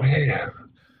mess.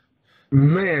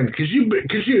 man, could you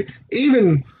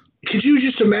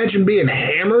just imagine being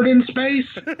hammered in space?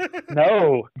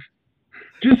 No.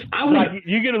 I would. Like,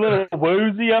 you get a little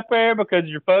woozy up there because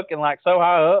you're fucking like so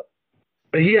high up.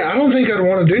 Yeah, I don't think I'd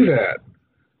want to do that.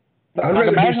 I'd rather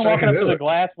imagine do walking up to the psychedelic.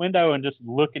 glass window and just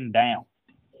looking down.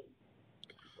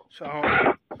 So,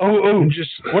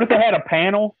 Just what if they had a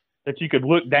panel that you could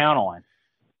look down on?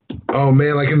 Oh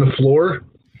man, like in the floor?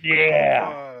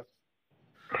 Yeah.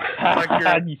 like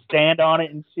you stand on it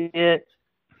and shit.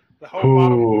 the whole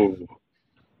bottom. Ooh.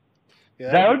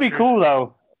 Yeah, That would be cool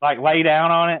though. Like lay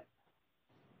down on it.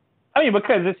 I mean,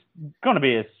 because it's going to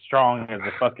be as strong as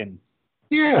the fucking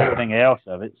everything else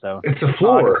of it. So it's a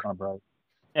floor.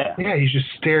 Yeah. Yeah, you just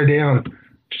stare down.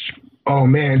 Oh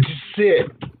man, just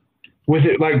sit with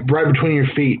it like right between your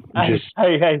feet.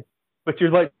 Hey, but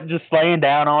you're like just laying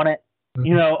down on it,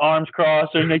 you know, arms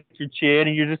crossed underneath your chin,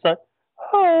 and you're just like,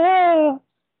 oh.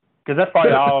 Because that's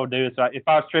probably all I would do. So if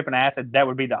I was tripping acid, that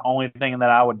would be the only thing that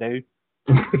I would do.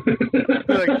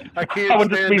 Like, I would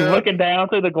just be looking down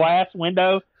through the glass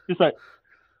window, just like,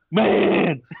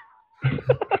 man.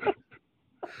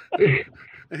 You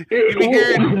be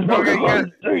hearing,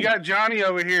 you got Johnny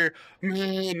over here, and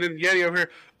then Yeti over here.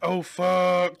 Oh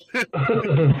fuck!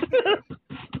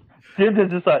 Jim's is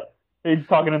just like he's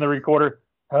talking in the recorder.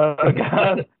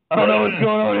 God, I don't know what's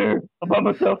going on here. I'm by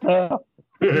myself now.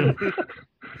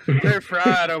 They're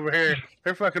fried over here.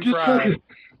 They're fucking fried.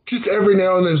 Just every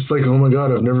now and then, it's like, oh my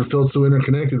god, I've never felt so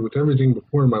interconnected with everything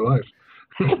before in my life.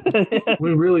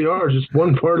 We really are just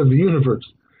one part of the universe.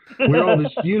 We're all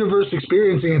this universe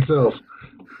experiencing itself.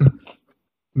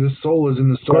 This soul is in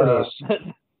the stardust.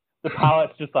 The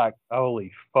pilot's just like,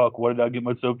 holy fuck, what did I get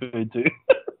myself into?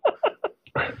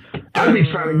 I'd be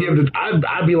trying to give it.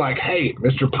 I'd be like, hey,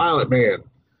 Mr. Pilot Man,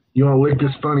 you want to lick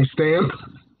this funny stamp?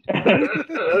 Hell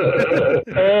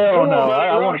no!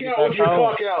 I want to get back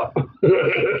home.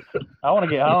 I want to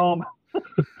get home.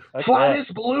 Fly this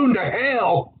balloon to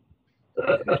hell.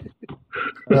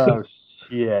 Oh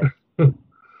shit!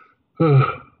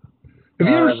 Have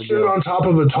you ever stood on top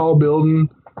of a tall building,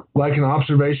 like an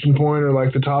observation point, or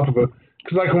like the top of a?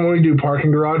 Because like when we do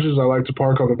parking garages, I like to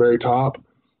park on the very top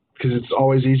because it's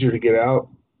always easier to get out.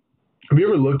 Have you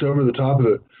ever looked over the top of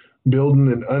the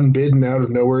building and unbidden out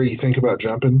of nowhere you think about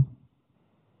jumping?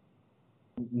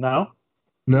 No.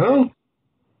 No?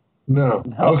 No.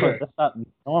 Okay. That's not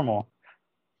normal.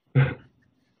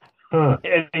 Huh.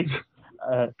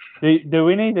 Do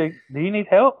you need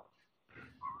help?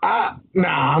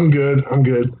 Nah, I'm good.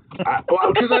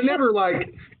 Because I never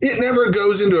it never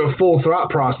goes into a full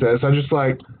thought process. I just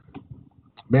like,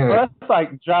 man. Well, that's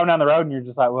like driving down the road and you're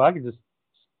just like, well, I could just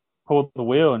pull the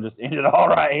wheel and just end it all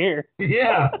right here.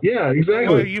 Yeah, exactly.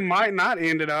 Well, you might not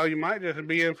end it all. You might just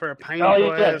be in for a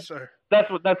painful ass.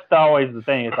 That's always the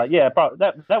thing. It's like, yeah, probably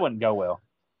that wouldn't go well.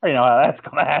 I know how that's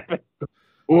gonna happen.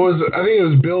 I think it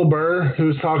was Bill Burr who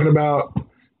was talking about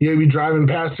you'd be driving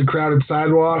past a crowded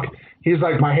sidewalk. He's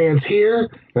like, my hand's here,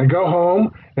 and I go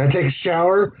home, and I take a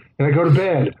shower, and I go to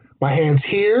bed. My hand's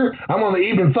here. I'm on the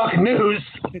evening fucking news.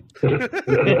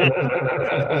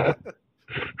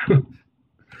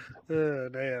 Oh,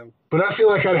 damn. But I feel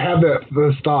like I'd have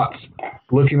those thoughts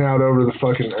looking out over the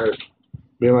fucking earth,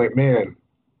 being like, man,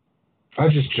 if I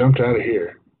just jumped out of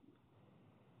here.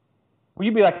 Well,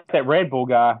 you'd be like that Red Bull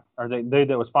guy, or the dude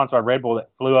that was sponsored by Red Bull that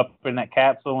flew up in that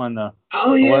capsule and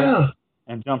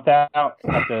and jumped out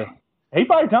he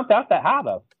probably jumped out that high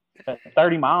though, at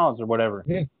 30 miles or whatever.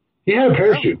 Yeah. He had a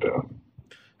parachute though.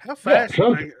 How fast?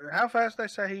 How fast they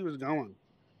say he was going?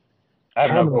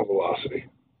 Terminal velocity.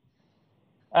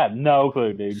 I have no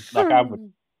clue, dude. Like I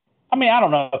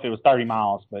don't know if it was 30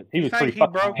 miles, but he was pretty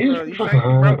fucking high. You think he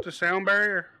broke the sound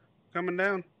barrier coming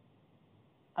down?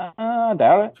 I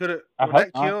doubt it.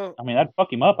 That'd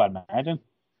fuck him up, I'd imagine.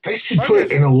 They should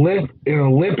put an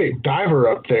Olympic diver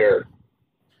up there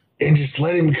and just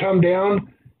let him come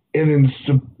down, and then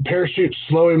the parachute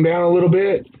slow him down a little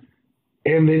bit,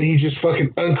 and then he just fucking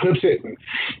unclips it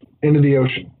into the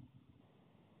ocean.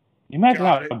 You imagine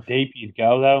how deep he'd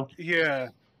go, though? Yeah.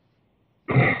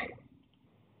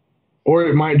 Or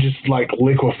it might just like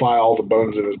liquefy all the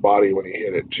bones in his body when he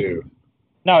hit it too.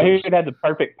 No, he would have the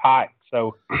perfect pike,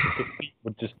 so his feet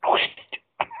would just.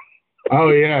 Oh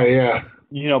yeah.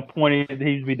 You know, pointed.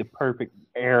 He'd be the perfect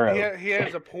arrow. Yeah, he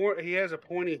has a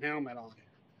pointy helmet on.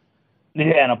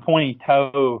 Yeah, and a pointy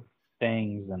toe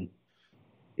things and.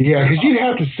 Yeah, because you'd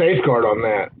have to safeguard on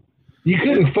that. You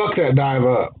couldn't fuck that dive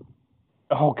up.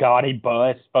 Oh God, he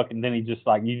busts. Fucking then he just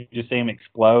like you just see him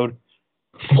explode.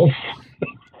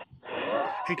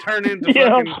 He turned into You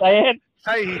know what fucking. I'm saying?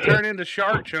 Hey, he turned into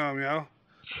Shark Chum, yo.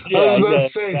 Yeah, I was about to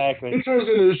say, exactly. it turns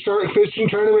into a shark fishing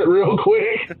tournament real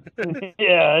quick.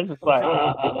 Yeah, it's just like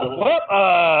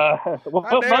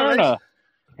what Myrna?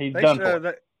 He's done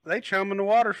for. They chum in the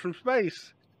waters from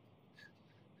space.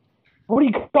 What do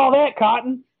you call that,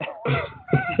 Cotton?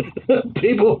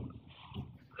 People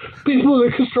in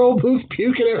the control booth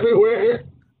puking everywhere.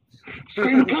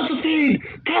 Screaming, cut the feed!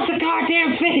 Cut the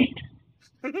goddamn feed!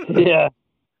 Yeah.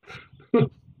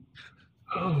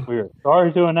 We are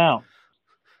sorry to announce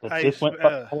that this went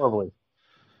horribly.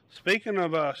 Speaking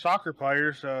of soccer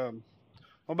players, what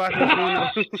about this one?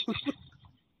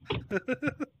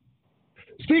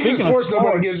 Speaking of sports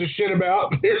nobody gives a shit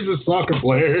about, here's a soccer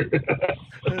player.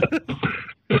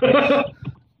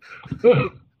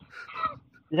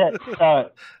 Yeah,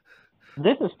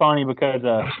 this is funny because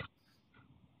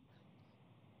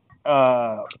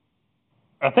I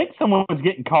think someone was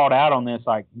getting called out on this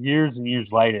like years and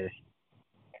years later.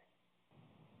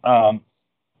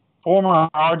 Former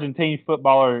Argentine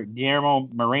footballer Guillermo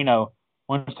Moreno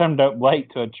once turned up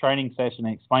late to a training session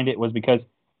and explained it was because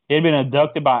he had been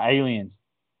abducted by aliens.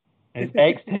 His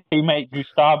ex-teammate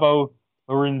Gustavo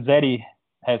Lorenzetti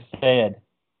has said.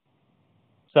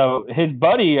 So his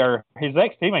buddy or his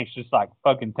ex-teammate's just like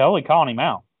fucking totally calling him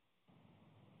out.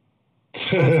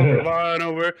 Lying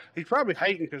over. He's probably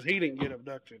hating because he didn't get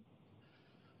abducted.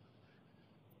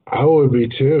 I would be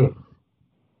too.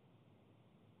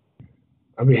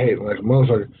 I'd be hating like a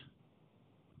motherfucker.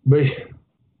 But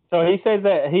so he says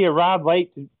that he arrived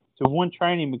late to one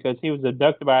training because he was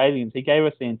abducted by aliens. He gave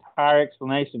us the entire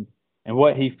explanation and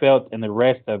what he felt and the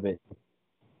rest of it.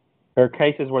 There are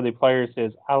cases where the player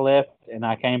says, I left and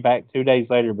I came back 2 days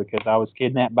later because I was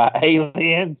kidnapped by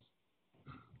aliens.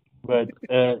 But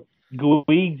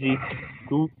Guigi,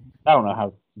 I don't know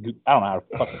how to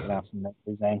fucking pronounce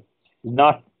his name. He's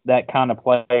not that kind of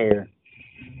player.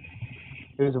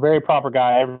 He was a very proper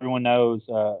guy. Everyone knows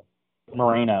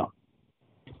Moreno.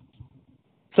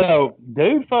 So,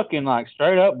 dude fucking like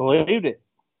straight up believed it.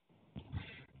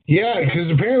 Yeah,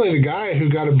 because apparently the guy who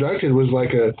got abducted was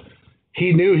like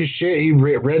he knew his shit. He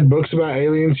read books about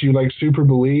aliens. He like super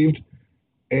believed.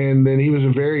 And then he was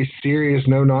a very serious,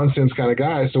 no nonsense kind of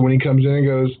guy. So when he comes in and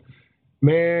goes,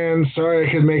 man, sorry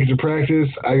I couldn't make it to practice.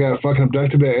 I got fucking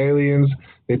abducted by aliens.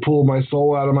 They pulled my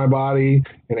soul out of my body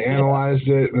and analyzed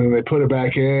it. And then they put it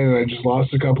back in and I just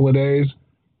lost a couple of days.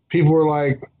 People were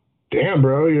like, damn,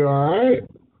 bro, you all right?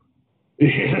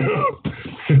 You know?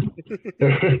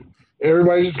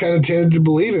 Everybody just kind of tended to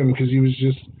believe him because he was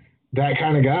just that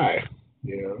kind of guy,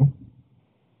 you know?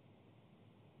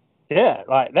 Yeah,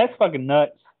 like, that's fucking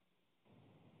nuts.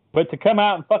 But to come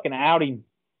out and fucking out him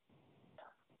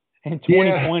in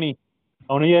 2020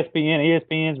 on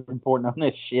ESPN's reporting on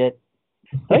this shit.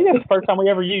 I think that's the first time we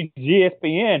ever used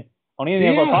ESPN on any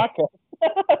of our podcasts.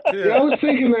 Yeah, I was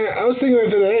thinking that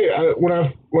today. When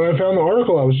I found the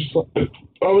article, I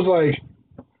was like,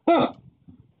 huh.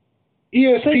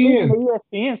 ESPN.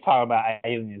 ESPN's talking about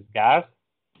aliens, guys.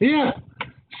 Yeah.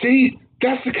 See,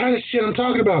 that's the kind of shit I'm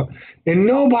talking about. And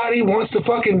nobody wants to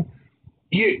fucking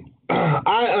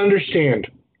I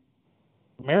understand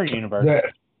Mirror universe.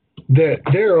 That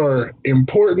there are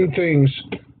important things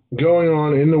going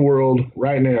on in the world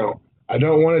right now. I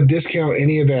don't want to discount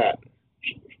any of that.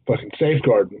 Fucking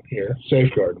safeguarding here.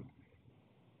 Safeguarding.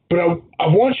 But I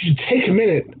want you to take a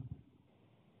minute,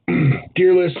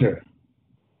 dear listener,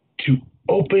 to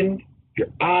open your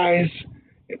eyes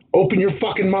and open your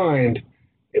fucking mind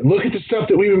and look at the stuff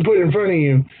that we've been putting in front of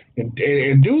you and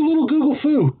do a little Google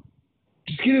Foo.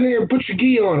 Just get in there and put your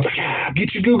gi on.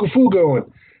 Get your Google Foo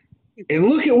going. And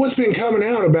look at what's been coming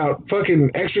out about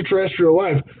fucking extraterrestrial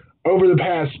life over the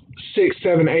past 6,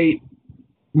 7, 8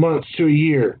 months to a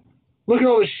year. Look at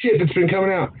all the shit that's been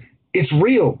coming out. It's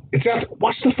real. It's out.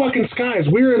 Watch the fucking skies.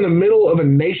 We're in the middle of a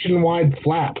nationwide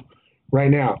flap right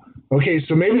now. Okay,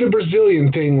 so maybe the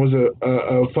Brazilian thing was a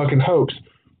fucking hoax,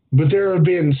 but there have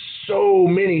been so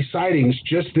many sightings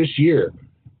just this year.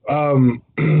 What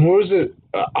was it?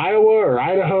 Iowa or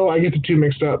Idaho? I get the two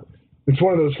mixed up. It's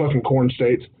one of those fucking corn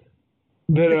states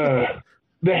that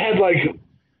they had like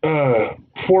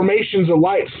formations of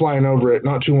lights flying over it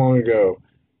not too long ago.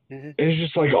 Mm-hmm. It's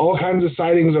just like all kinds of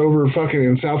sightings over fucking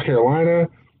in South Carolina.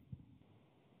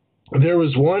 There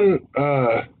was one.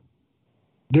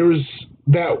 There was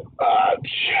that.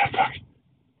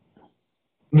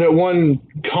 That one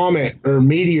comet or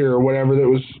meteor or whatever that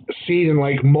was seen in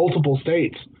like multiple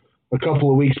states a couple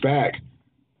of weeks back.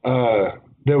 That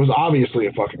was obviously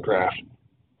a fucking craft.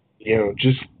 You know,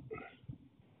 just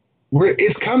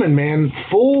It's coming, man.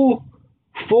 Full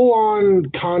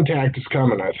on contact is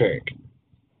coming, I think.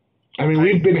 I mean,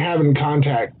 we've been having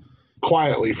contact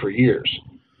quietly for years.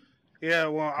 Yeah,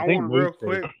 well, I want real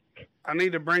quick. I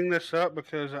need to bring this up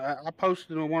because I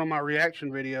posted in one of my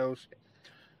reaction videos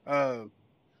a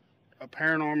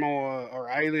paranormal or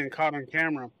alien caught on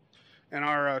camera, and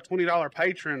our $20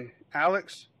 patron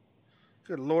Alex.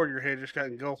 Good Lord, your head just got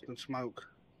engulfed in smoke.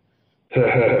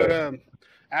 But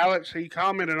Alex, he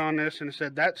commented on this and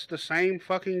said, "That's the same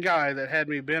fucking guy that had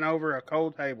me bent over a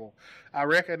cold table. I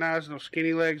recognize those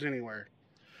skinny legs anywhere."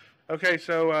 Okay,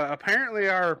 so apparently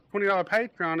our $20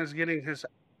 Patreon is getting his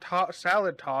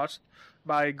salad tossed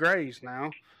by Grays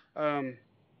now. And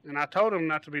I told him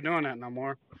not to be doing that no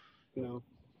more. You know.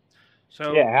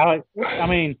 So yeah, Alex, I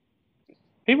mean,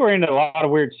 people are into a lot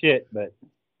of weird shit, but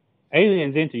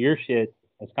aliens into your shit,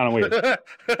 it's kind of weird.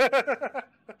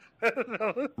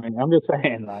 I mean, I'm just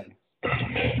saying, like,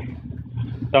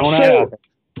 throwing that out there.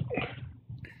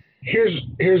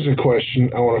 Here's a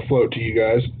question I want to float to you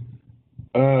guys.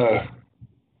 I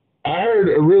heard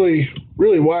a really,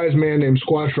 really wise man named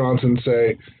Squatch Ronson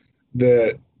say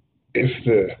that if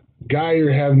the guy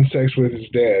you're having sex with is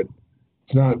dead,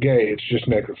 it's not gay, it's just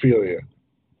necrophilia.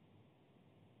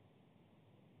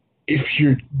 If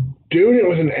you're doing it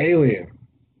with an alien,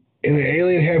 and the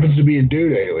alien happens to be a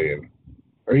dude alien,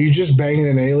 are you just banging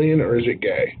an alien, or is it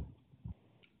gay?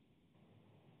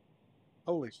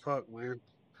 Holy fuck, man.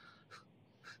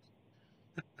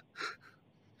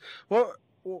 Well,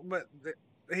 but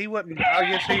he wasn't.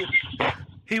 I guess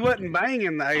he wasn't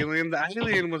banging the alien. The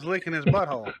alien was licking his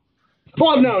butthole.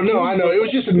 Well, no, I know. It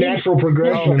was just a natural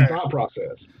progression in thought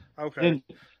process. Okay.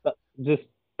 Just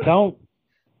don't.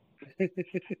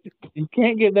 You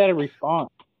can't give that a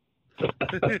response.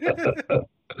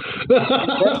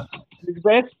 It's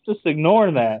best just ignore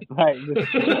that. Like,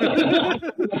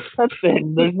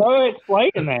 there's no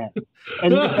explaining that.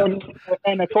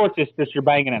 And of course, it's just you're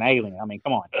banging an alien. I mean,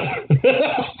 come on.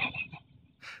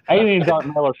 Aliens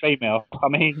aren't male or female. I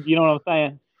mean, you know what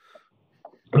I'm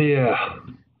saying? Yeah.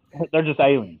 They're just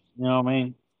aliens. You know what I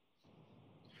mean?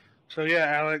 So, yeah,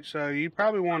 Alex, you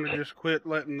probably want to just quit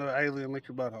letting the alien lick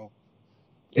your butthole.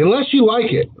 Unless you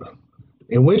like it.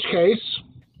 In which case,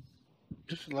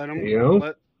 just let them. You know?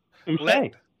 What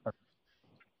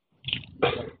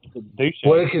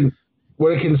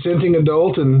a consenting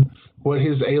adult and what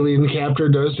his alien captor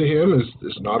does to him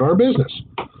is not our business.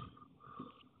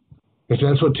 If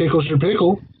that's what tickles your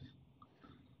pickle,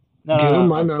 give him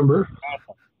my number.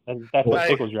 That's what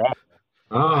tickles your ass.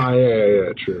 Ah,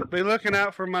 yeah, true. Be looking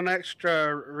out for my next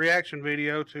reaction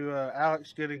video to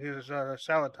Alex getting his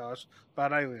salad toss by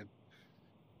an alien.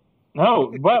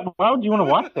 No, why would you want to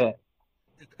watch that?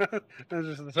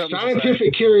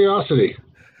 Scientific curiosity.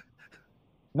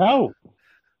 No.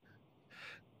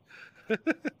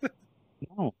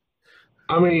 No.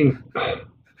 I mean,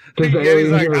 does the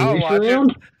alien ever reach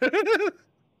around?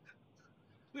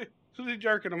 He's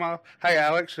jerking him off. Hey,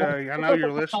 Alex, I know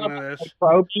you're listening to this.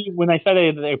 When they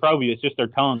say they probe you, it's just their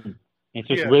tongue. It's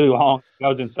just really long. It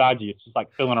goes inside you. It's just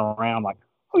like filling around like,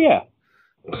 oh, yeah.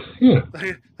 Yeah.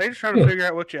 They're just trying to figure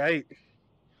out what you ate.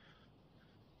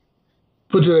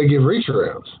 But do they give reach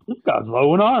arounds? This guy's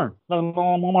low in arm.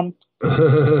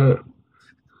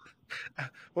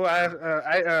 Well,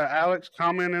 Alex,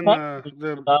 comment in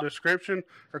the description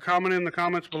or comment in the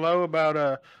comments below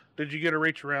about did you get a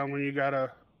reach around when you got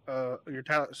your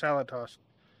salad toss?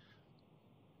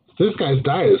 This guy's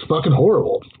diet is fucking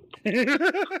horrible. It's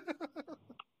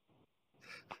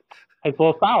a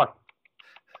little sour.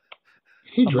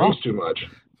 He drinks too much.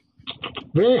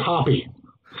 Very hoppy.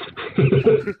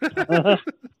 Shit,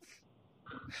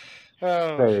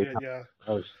 yeah.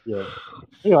 Oh, shit.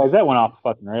 Anyways, that went off the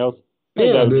fucking rails.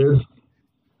 Yeah, dude.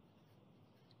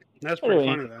 That's pretty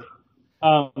funny, though.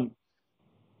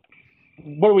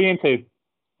 What are we into?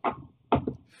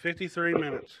 53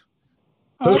 minutes.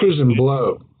 Hookers and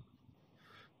blow.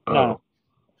 No.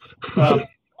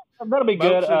 That'll be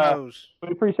good.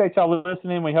 We appreciate y'all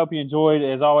listening. We hope you enjoyed.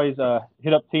 As always,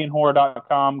 hit up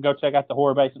teenhorror.com. Go check out the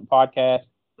Horror Basement podcast.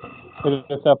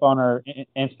 Hit us up on our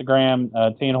Instagram,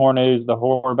 Teen Horror News, the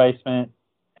Horror Basement,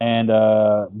 and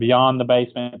Beyond the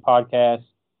Basement podcast.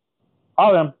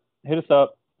 All of them, hit us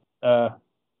up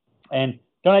and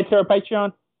donate to our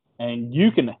Patreon, and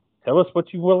you can tell us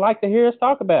what you would like to hear us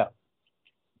talk about.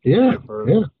 Yeah.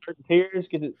 Tiers,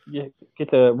 get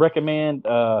to recommend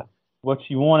what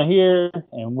you want to hear,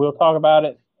 and we'll talk about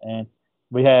it. And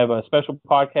we have a special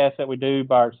podcast that we do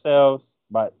by ourselves,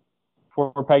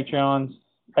 for patrons.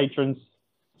 Speaking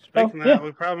of that,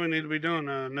 we probably need to be doing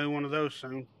a new one of those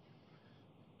soon.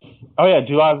 Oh yeah,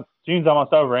 June's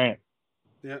almost over, ain't it?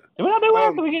 Yeah. Did we not do one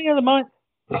at the beginning of the month?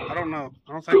 I don't know.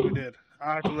 I don't think we did.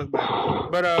 I have to look back.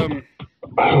 But I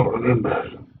don't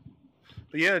remember.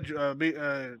 But yeah, join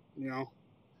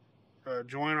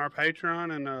our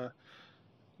Patreon, and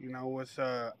with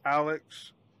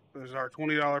Alex is our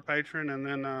 $20 patron, and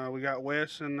then we got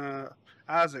Wes and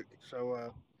Isaac.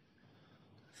 So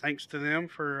thanks to them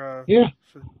for being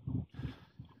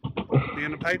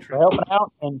a patron. For helping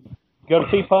out, and go to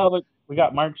TeePublic. We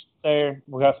got merch there.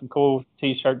 We got some cool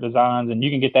T-shirt designs, and you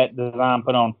can get that design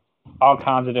put on all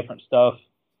kinds of different stuff.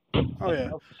 Oh yeah.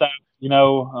 So we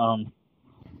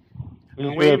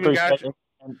just really appreciate it.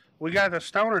 We got the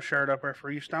stoner shirt up there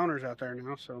for you stoners out there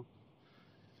now. So.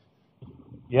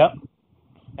 Yep.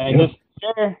 And just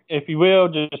share, if you will,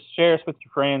 just share us with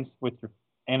your friends, with your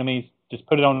enemies. Just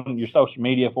put it on your social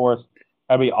media for us.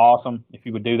 That'd be awesome if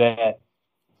you would do that.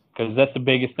 Because that's the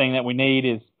biggest thing that we need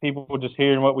is people just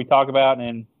hearing what we talk about,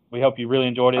 and we hope you really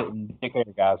enjoyed it. And take care,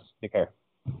 guys. Take care.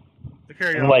 Take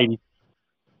care, and ladies.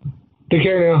 Take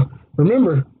care now.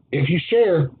 Remember, if you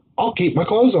share, I'll keep my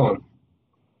clothes on.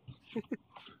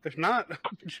 If not,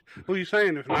 what are you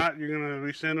saying? If not, you're gonna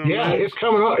be sending them. Yeah, it's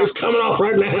coming off. It's coming off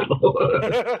right now.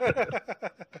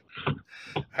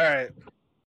 All right.